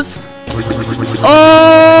 Uh-ohs!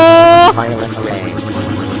 Oh! Violent array.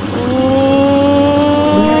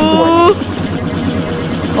 Ooh!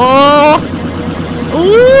 Oh!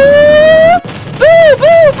 Ooh! Boo!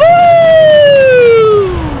 Boo!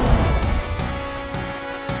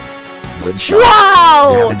 Boo! Good shot.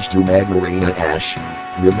 Wow! Damage to Magmarina Ash.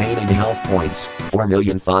 Remaining health points,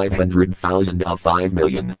 4,500,000 of 5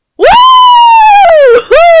 million. Woo!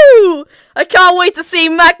 I can't wait to see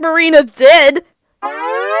Magmarina dead!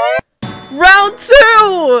 Round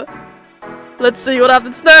 2! Let's see what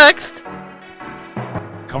happens next.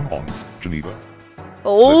 Come on, Geneva.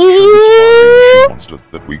 Oh! Monster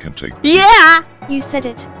that we can take. Yeah! You said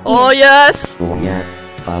it. Oh yes! Oh yeah,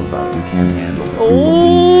 how about you can handle it?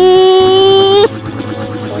 Oh!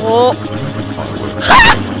 Oh!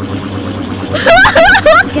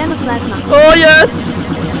 Gamma plasma. Oh yes!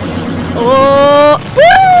 Oh!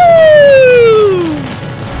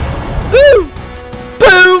 Boo! Boo!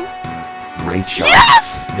 Boo! Great shot.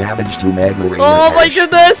 Yes! Damage to Magmarina Oh my Ash.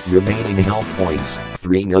 goodness! Remaining health points,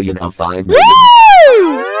 3 million of 5 million.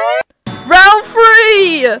 Woo! Round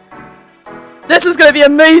 3! This is gonna be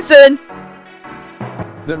amazing!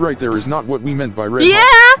 That right there is not what we meant by red.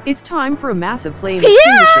 Yeah! It's time for a massive flame Yeah!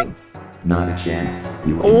 extinguishing. Not a chance.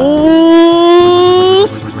 You Oh!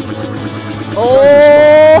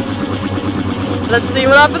 Oh! Let's see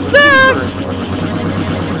what happens next!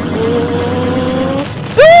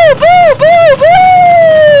 Boom! Boom! Boom!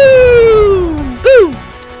 Boom! Boom!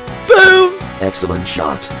 Boom! Excellent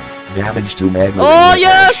shot. Damage to Magmarina. Oh,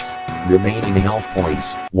 yes! Remaining health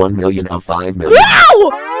points, 1 million of 5 million. Wow!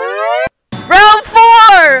 Round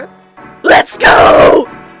 4! Let's go!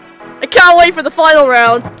 I can't wait for the final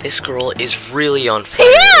round. This girl is really on fire,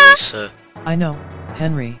 Lisa. I know,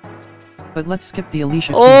 Henry. But let's skip the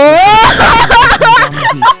Alicia. Oh!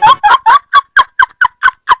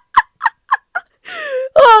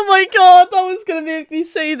 Oh my god, that was gonna make me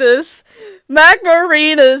say this.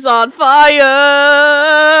 Magmarina's on fire!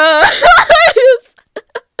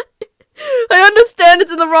 I understand it's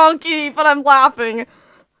in the wrong key, but I'm laughing.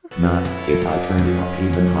 Not if I turn it up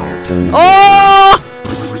even higher. Turn it Oh!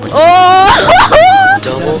 Oh!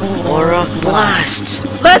 Double aura blast!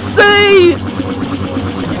 Let's see!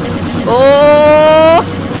 Oh!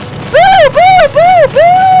 Boom! Boom! Boom!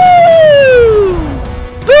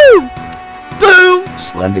 Boom! Boom!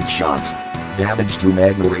 Splendid shot. Damage to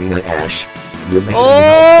Magmarina Ash. Remaining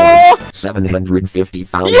Oh! health points,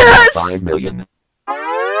 750,000 Yes! 5 million.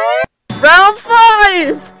 Round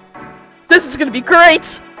 5! This is gonna be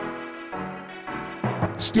great!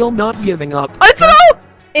 Still not giving up. I don't know!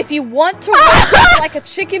 If you want to roast it like a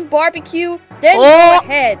chicken barbecue, then go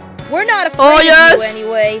ahead. We're not afraid of you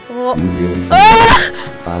anyway.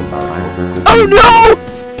 Oh no!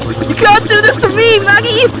 You can't do this to me,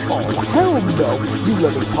 Maggie! Oh, hell no, you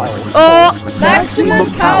living pile.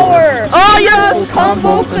 Maximum power! Oh yes!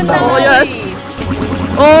 Combo finale! Oh yes!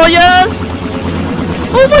 Oh yes!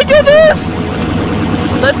 Oh my goodness!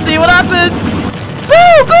 Let's see what happens!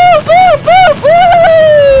 Boom! Boom! Boom! Boom! Boom!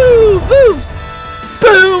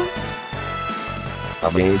 Boom!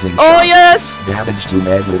 Amazing Oh shot. yes! Damage to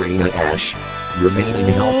Magmarina Ash. Remaining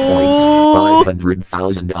health points,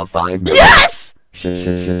 500,000 of 5 million. Yes!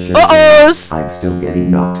 Uh-oh! I'm still getting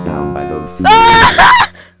knocked down by those two.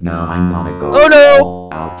 Now I'm gonna go Oh no! all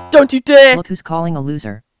out. Don't you dare! Look who's calling a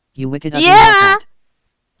loser. You wicked ugly Yeah! muppet.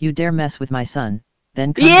 You dare mess with my son,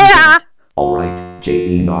 then come Yeah! Alright,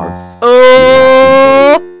 JD Nars.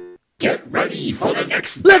 Oh! Get ready for the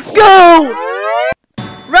next Let's go!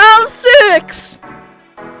 Round 6!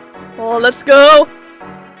 Oh, let's go!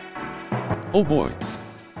 Oh boy.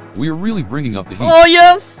 We're really bringing up the heat. Oh,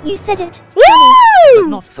 yes! You said it. Woo!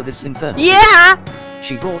 Not for this infernal. Yeah!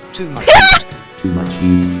 She brought too much. Too much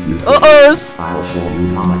heat, you say. Uh-ohs! I'll show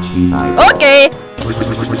you how much heat I got. Okay!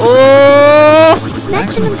 Oh!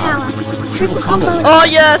 Maximum power. Triple combo. Oh,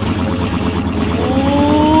 yes!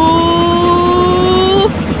 Ooh!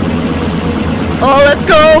 Oh, let's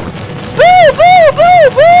go! Boom! Boom!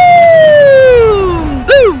 Boom!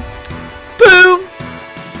 Boom! Boom!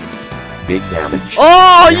 Big damage.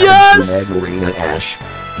 Oh, Damage yes! to Magmarina Ash.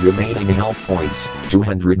 Remaining health points,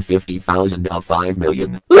 250,000 of 5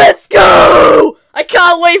 million. Let's go! I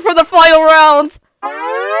can't wait for the final round!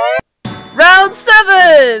 Round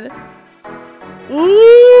 7!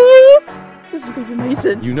 Ooh! This is gonna be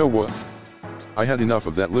amazing. You know what? I had enough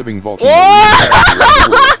of that living volcano.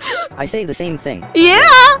 I say the same thing. Yeah!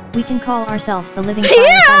 We can call ourselves the living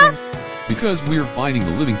firefighters. Because we're fighting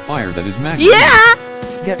the living fire that is Magmarina. Yeah!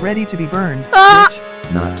 Get ready to be burned.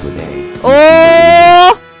 Not today.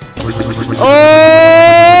 Oh!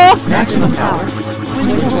 Oh! Maximum power.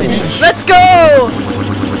 Let's go!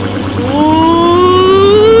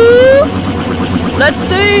 Ooh! Let's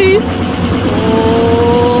see! Oh!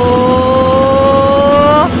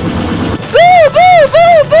 Boom! Boom!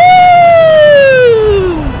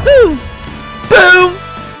 Boom! Boom! Boom!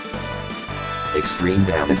 Extreme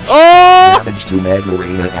damage. Oh! Damage to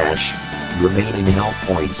Magmarina Ash. Remaining health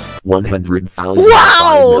points, 100,000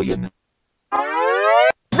 Wow! 5 million.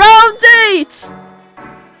 Round 8!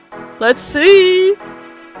 Let's see!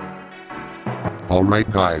 Alright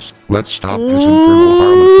guys, let's stop this infernal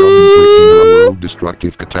harlot from inflicting a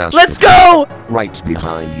world-destructive catastrophe. Let's go! Right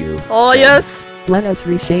behind you. Oh, yes! Let us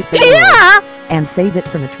reshape the Yeah! world and save it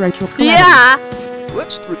from a treacherous calamity. Yeah!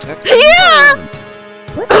 Let's protect Yeah!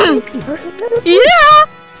 Yeah!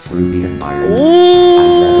 Screw the environment.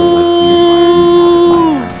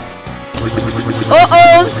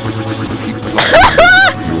 Uh-oh!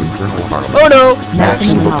 You infernal harlot. Oh no!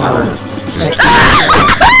 Maximum power.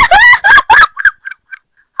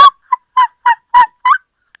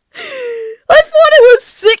 I thought it was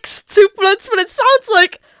 6 tuplets, but it sounds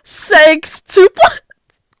like 6 tuplets.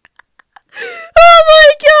 Oh my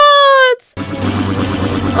god!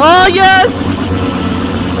 Oh yes!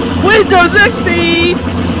 Windows XP!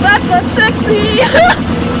 That's not sexy!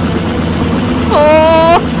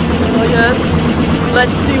 Oh yes!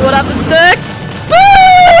 Let's see what happens next! Boom!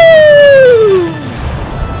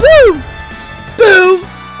 Boom! Boom!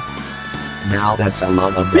 Now that's a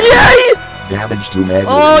lot of Yay! damage to Magmarina.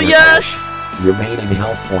 Oh yes! Remaining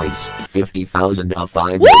health points, 50,000 of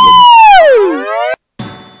 5 Woo! million.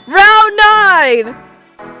 Round 9!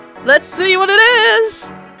 Let's see what it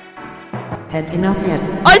is! Had enough yet?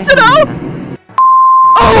 I don't know!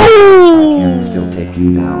 Oh! Can still take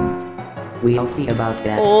you down. We'll see about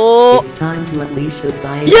that. Oh! It's time to unleash the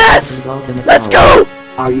sky. Yes! Ultimate Let's power. go!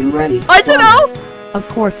 Are you ready? I don't know! Of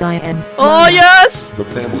course I am. Oh yes! The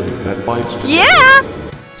family that fights together. Yeah!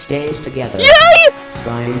 Stays together. Yay!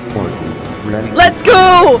 Sky's forces ready. Let's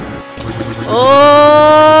go!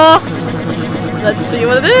 Oh! Let's see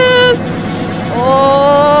what it is!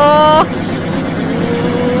 Oh!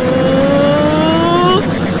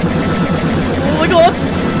 Oh my god!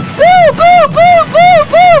 Boom! Boom! Boom! Boom!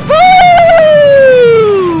 Boom!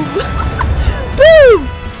 Boom!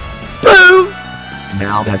 Boom!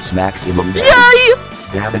 Now that's maximum damage. Yay!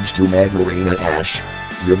 Damage to Magmarina Ash.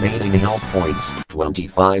 Remaining health points,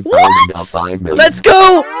 25,000 of 5 million. Let's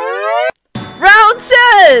go! Round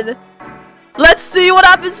 10! Let's see what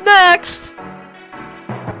happens next!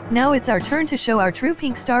 Now it's our turn to show our true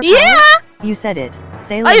pink star power. Yeah! You said it.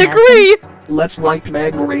 Sailor I Madson. agree! Let's wipe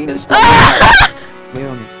Magmarina's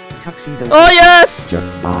Leone, tuxedo. Oh yes!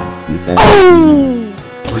 Just fine. Oh!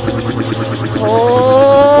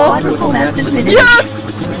 Oh! Wonderful Madson finish. Yes!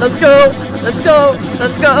 Let's go! Let's go!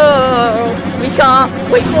 Let's go! We can't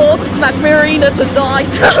wait for Magmarina to die!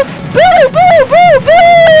 Boo! Boo! Boo! Boo!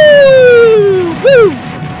 Boom!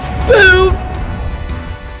 Boom!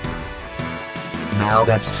 Now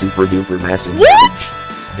that's super duper massive. What?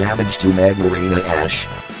 Damage to Magmarina Ash.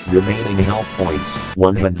 Remaining health points,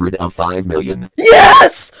 100 of 5 million.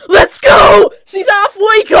 Yes! Let's go! She's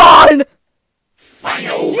halfway gone!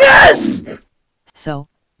 Yes! So,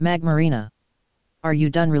 Magmarina, are you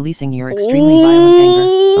done releasing your extremely violent anger?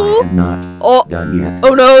 I am not done yet.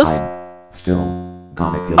 Oh noes! Still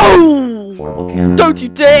gonna kill Oh! for volcano. Don't you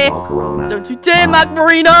dare! Don't you dare,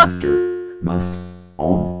 Magmarina! Must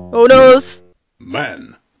own. Oh noes!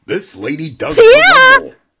 Man, this lady does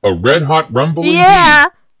rumble. A red-hot rumble Yeah!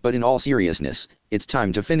 But in all seriousness, it's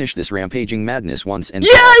time to finish this rampaging madness once and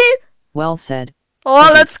Yay! Well said. Oh,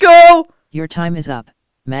 let's go! Your time is up,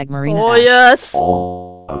 Magmarina. Oh, Ash. yes!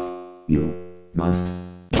 All of you must.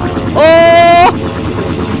 Oh!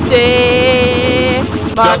 Don't you dare!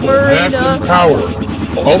 Madson Magmarina! Power.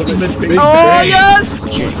 Ultimate Big Oh, Bang. yes!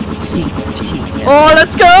 J-C-T. Oh,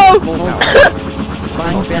 let's go!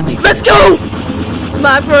 Final family. Let's go!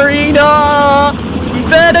 Magmarina! You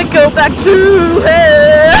better go back to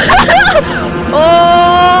hell!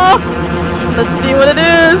 Oh! Let's see what it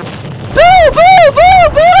is! Boo! Boo! Boo!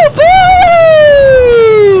 Boo! Boo!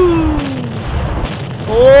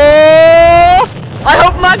 Oh! I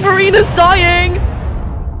hope Magmarina's dying!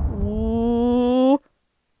 Ooh.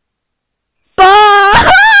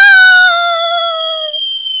 Bye!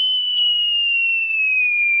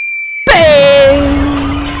 Bang!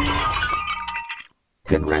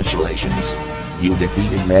 Congratulations. You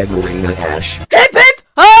defeated Magmarina Ash. Hip hip!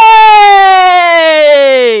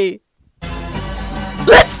 Hey!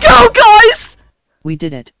 Let's go, guys! We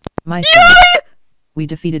did it. My Yay! son. We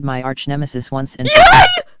defeated my arch nemesis once and Yay!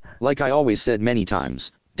 like I always said many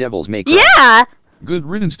times, devils make Yeah! Good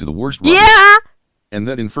riddance to the worst Yeah! rubbish. And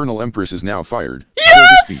that infernal empress is now fired.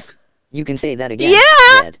 Yes! So to speak. You can say that again.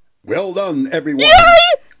 Yeah! Dad. Well done, everyone.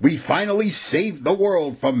 Yay! We finally saved the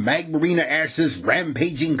world from Magmarina Ash's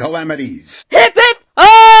rampaging calamities. Hip hip!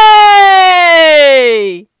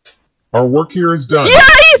 Hey! Our work here is done. Yay!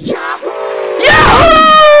 Yahoo!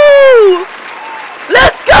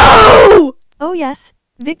 Let's go! Oh yes,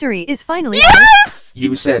 victory is finally Yes!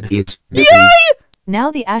 You said it. Yay!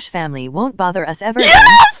 Now the Ash family won't bother us ever again.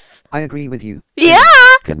 Yes! I agree with you. Yeah!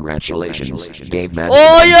 Congratulations, Dave Madson.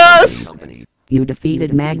 Oh yes! You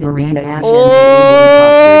defeated Magmarina Ash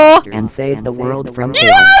Oh! and saved the world from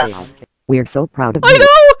Yes! We're so proud of I you. know!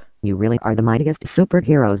 You really are the mightiest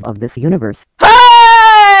superheroes of this universe.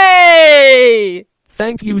 Hey!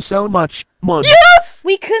 Thank you so much, Mon. Yes!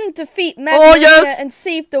 We couldn't defeat Magmarina Oh, yes! and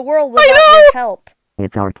save the world without know! your help.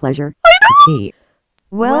 It's our pleasure. I know! Tea.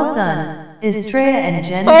 Well done, Estrella and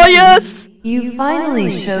Jen. Oh yes! You finally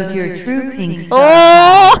showed your true pink star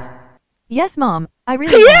Oh! power. Yes, Mom, I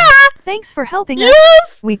really Yeah! am. Thanks for helping us.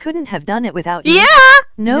 Yes! We couldn't have done it without you. Yeah!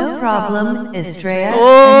 No problem, Estrella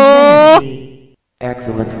Oh! and Genesee.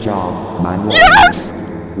 Excellent job, my lord. Yes!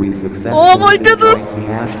 We successfully Oh my destroyed goodness! the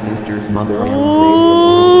Ash Sisters' mother and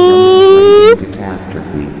Ooh. saved the world from a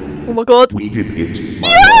catastrophe. Oh my god! We did it. My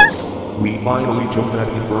Yes! lord. We finally took that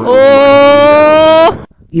infernal. Oh!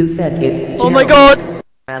 You said it. Oh my Gerald. god!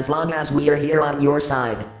 As long as we are here on your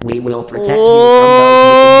side, we will protect you from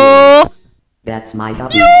those wicked beings. That's my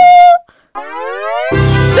hobby.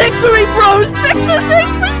 Victory Bros! Decisive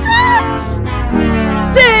presents!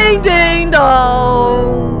 Ding ding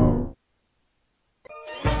dong!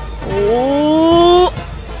 Oh!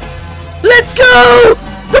 Let's go!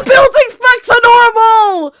 The building's back to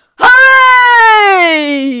normal!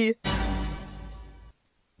 Hooray!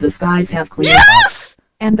 The skies have cleared Yes! up,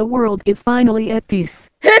 and the world is finally at peace.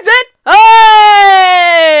 Hip hip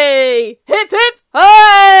hooray! Hip hip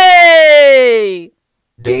hooray!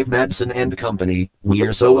 Dave Madson and company, we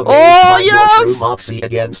are so amazed Oh, by yes! your true moxie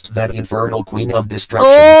against that infernal queen of destruction.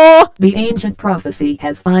 Oh! The ancient prophecy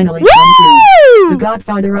has finally come true. The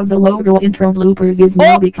godfather of the logo intro bloopers is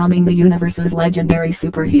now becoming the universe's legendary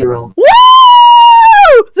superhero.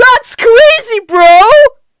 Woo! That's crazy, bro!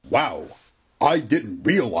 Wow. I didn't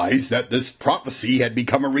realize that this prophecy had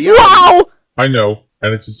become a reality. Wow! I know,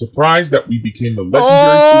 and it's a surprise that we became the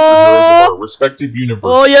legendary superheroes of our respective universe.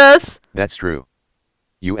 Oh, yes! That's true.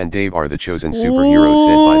 You and Dave are the chosen superheroes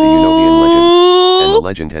sent by the Unovian legends, and the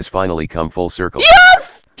legend has finally come full circle.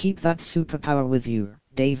 Yes! Keep that superpower with you,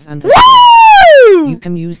 Dave and Woo! You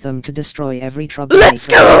can use them to destroy every troublemaker. Let's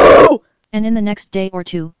go! And in the next day or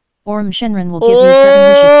two, Orm Shenron will give you 7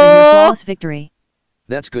 wishes for your flawless victory.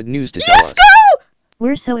 That's good news to tell us.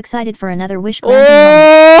 We're so excited for another wish granting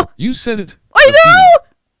moment. You said it. I know!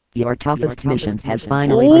 Your toughest mission has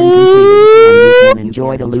finally been completed, and you can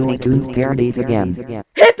enjoy the Looney Tunes parodies again. Hip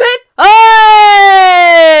hip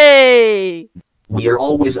hooray! We are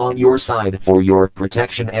always on your side for your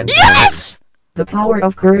protection and Yes! The power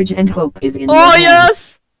of courage and hope is in your Oh, hands.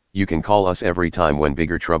 yes! You can call us every time when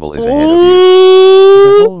bigger trouble is ahead of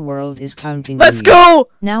you. The whole world is counting on Let's you. go!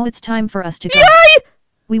 Now it's time for us to go. Yay!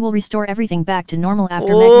 We will restore everything back to normal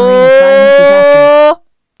after Magmarina's violent disaster.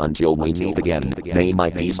 Until we meet again, may my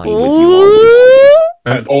peace be with you always.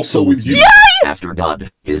 And also with you. After God,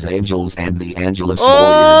 his angels, and the Angelus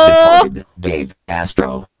warriors departed, Dave,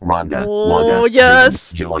 Astro, Rhonda, Wanda,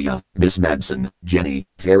 yes! Julia, Miss Madson, Jenny,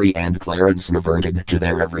 Terry, and Clarence reverted to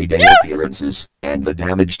their everyday appearances, and the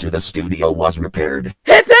damage to the studio was repaired.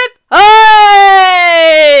 Hip hip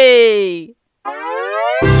hooray!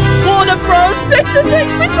 Warner Bros. Pictures and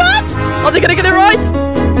presents! Are they gonna get it right?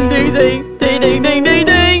 Ding ding ding ding ding ding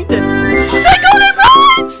ding! They got it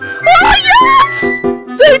right! Oh yes!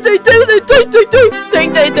 Ding ding ding ding ding ding ding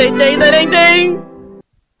ding ding ding ding ding ding!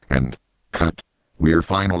 And cut. We're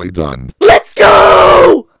finally done. Let's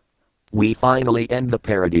go! We finally end the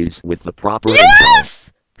parodies with the proper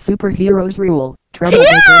Yes! Superheroes rule.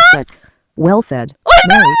 Troublemaker set. Well said.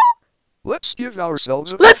 Mary. Let's give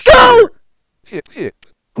ourselves a Let's go! hip hip.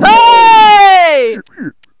 Hey!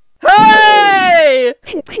 Hey!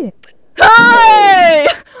 Hey!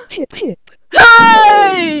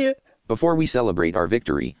 Hey! Before we celebrate our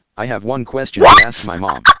victory, I have one question to ask my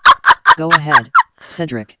mom. Go ahead,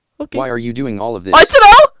 Cedric. Okay. Why are you doing all of this? I don't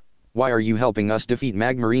know! Why are you helping us defeat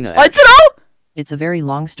Magmarina Ash? I don't know! It's a very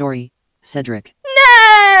long story, Cedric.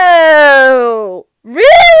 No!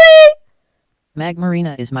 Really?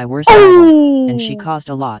 Magmarina is my worst rival, and she caused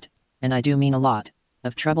a lot, and I do mean a lot,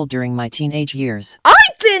 of trouble during my teenage years. I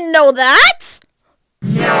didn't know that!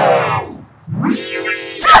 No!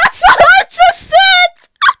 Really? That's what I just said!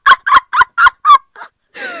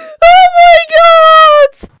 Oh my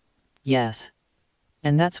god! Yes.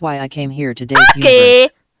 And that's why I came here to Dave's universe.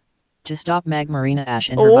 To stop Magmarina Ash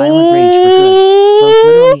and her violent rage for good, both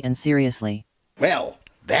literally and seriously. Well,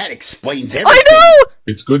 that explains everything. I know!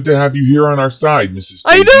 It's good to have you here on our side, Mrs.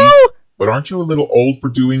 I know! But aren't you a little old for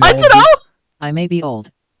doing I all don't know! this? I may be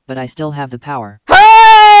old, but I still have the power.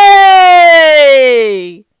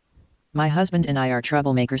 Hey! My husband and I are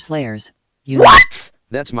troublemaker slayers. You know. What?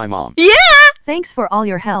 That's my mom. Yeah! Thanks for all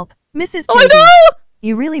your help, Mrs. I JD. know!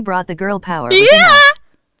 You really brought the girl power. Yeah! within us.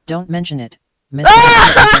 Don't mention it, Miss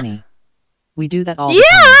Jenny. We do that all the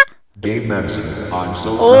time. Dave Madson, I'm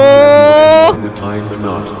so proud of you and tying the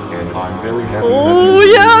knot, and I'm very happy that you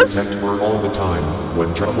protect her all the time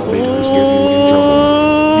when troublemakers get you in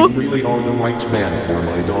trouble. You really are the right man for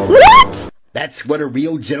my dog. What? That's what a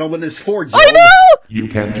real gentleman is for, Joe. I know! You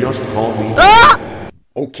can just call me.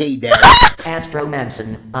 Okay, Dad. Astro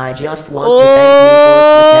Madson, I just want to thank you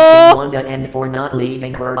for protecting Wanda and for not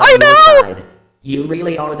leaving her on your side. You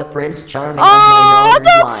really are the Prince Charming of my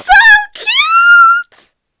daughter's life. So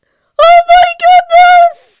cute! Oh my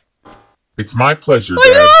goodness! It's my pleasure,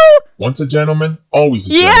 I Dad. know! Once a gentleman, always a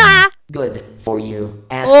gentleman. Yeah! Good for you,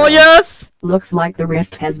 Astro. Oh yes! Looks like the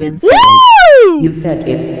rift has been Woo! settled. You said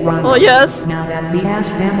it, Rhonda. Oh yes! Now that the Ash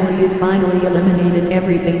family is finally eliminated,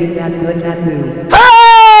 everything is as good as new.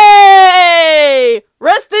 Hey!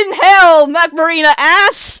 battle, Magmarina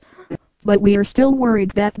Ash! But we are still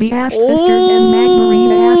worried that the Ash sisters and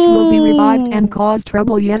Magmarina Ash will be revived and cause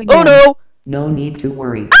trouble yet again. Oh no! No need to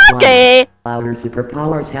worry. Okay! Our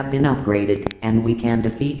superpowers have been upgraded, and we can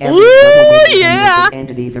defeat every troublemaker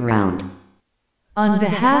entities around. On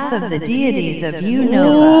behalf of the deities of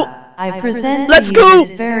Unova, I present to you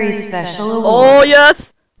this very special award. Oh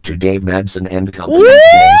yes! To Dave Madson and Company,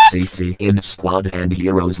 JCC in Squad and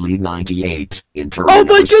Heroes League 98, in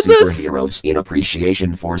Toronto Superheroes in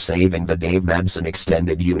appreciation for saving the Dave Madson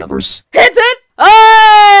Extended Universe. Hip hip!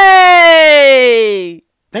 Hey!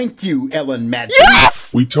 Thank you, Ellen Madson.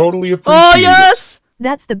 Yes! We totally appreciate Oh yes!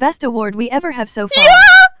 That's the best award we ever have so far. Yeah!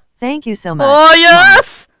 Thank you so much. Oh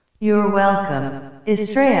yes! You're welcome,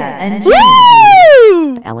 Estrella and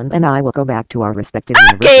Woo! Ellen and I will go back to our respective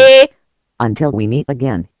universities. Until we meet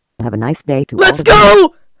again. Have a nice day to all. Let's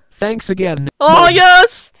go! Thanks again. Oh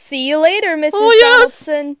yes! See you later, Mrs.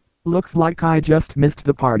 Donaldson. Looks like I just missed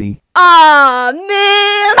the party. Ah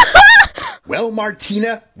man! Well,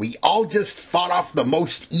 Martina, we all just fought off the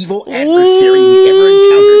most evil adversary we ever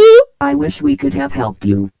encountered. I wish we could have helped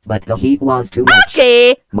you, but the heat was too much.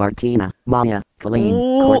 Martina, Maya, Colleen,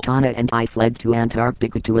 Cortana and I fled to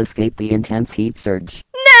Antarctica to escape the intense heat surge.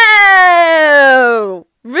 No!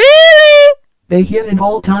 Really? They hit an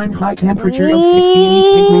all-time high temperature of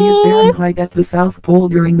 68 degrees Fahrenheit at the South Pole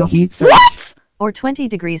during the heat surge. What? Or 20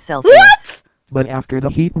 degrees Celsius. What? But after the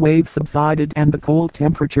heat wave subsided and the cold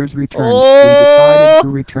temperatures returned, we decided to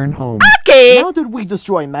return home. Now that we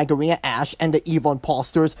destroy Magmarina Ash and the evil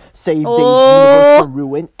imposters, save Dave's universe from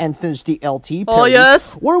ruin, and finish the LT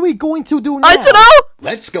parodies, what are we going to do now? I don't know!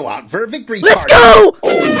 Let's go out for a victory Let's party! go!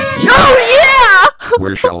 Oh yeah!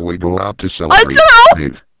 Where shall we go out to celebrate? I don't know!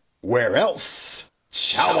 Dave? Where else?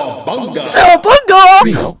 Cowabunga!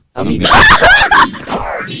 Cowabunga!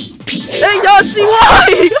 Hey, Yahtzee,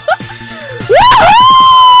 why?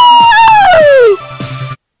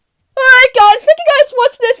 Alright guys, thank you guys for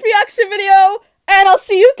watching this reaction video, and I'll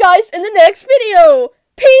see you guys in the next video.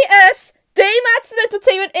 P.S. Dave Madson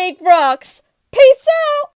Entertainment Inc. rocks. Peace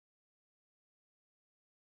out!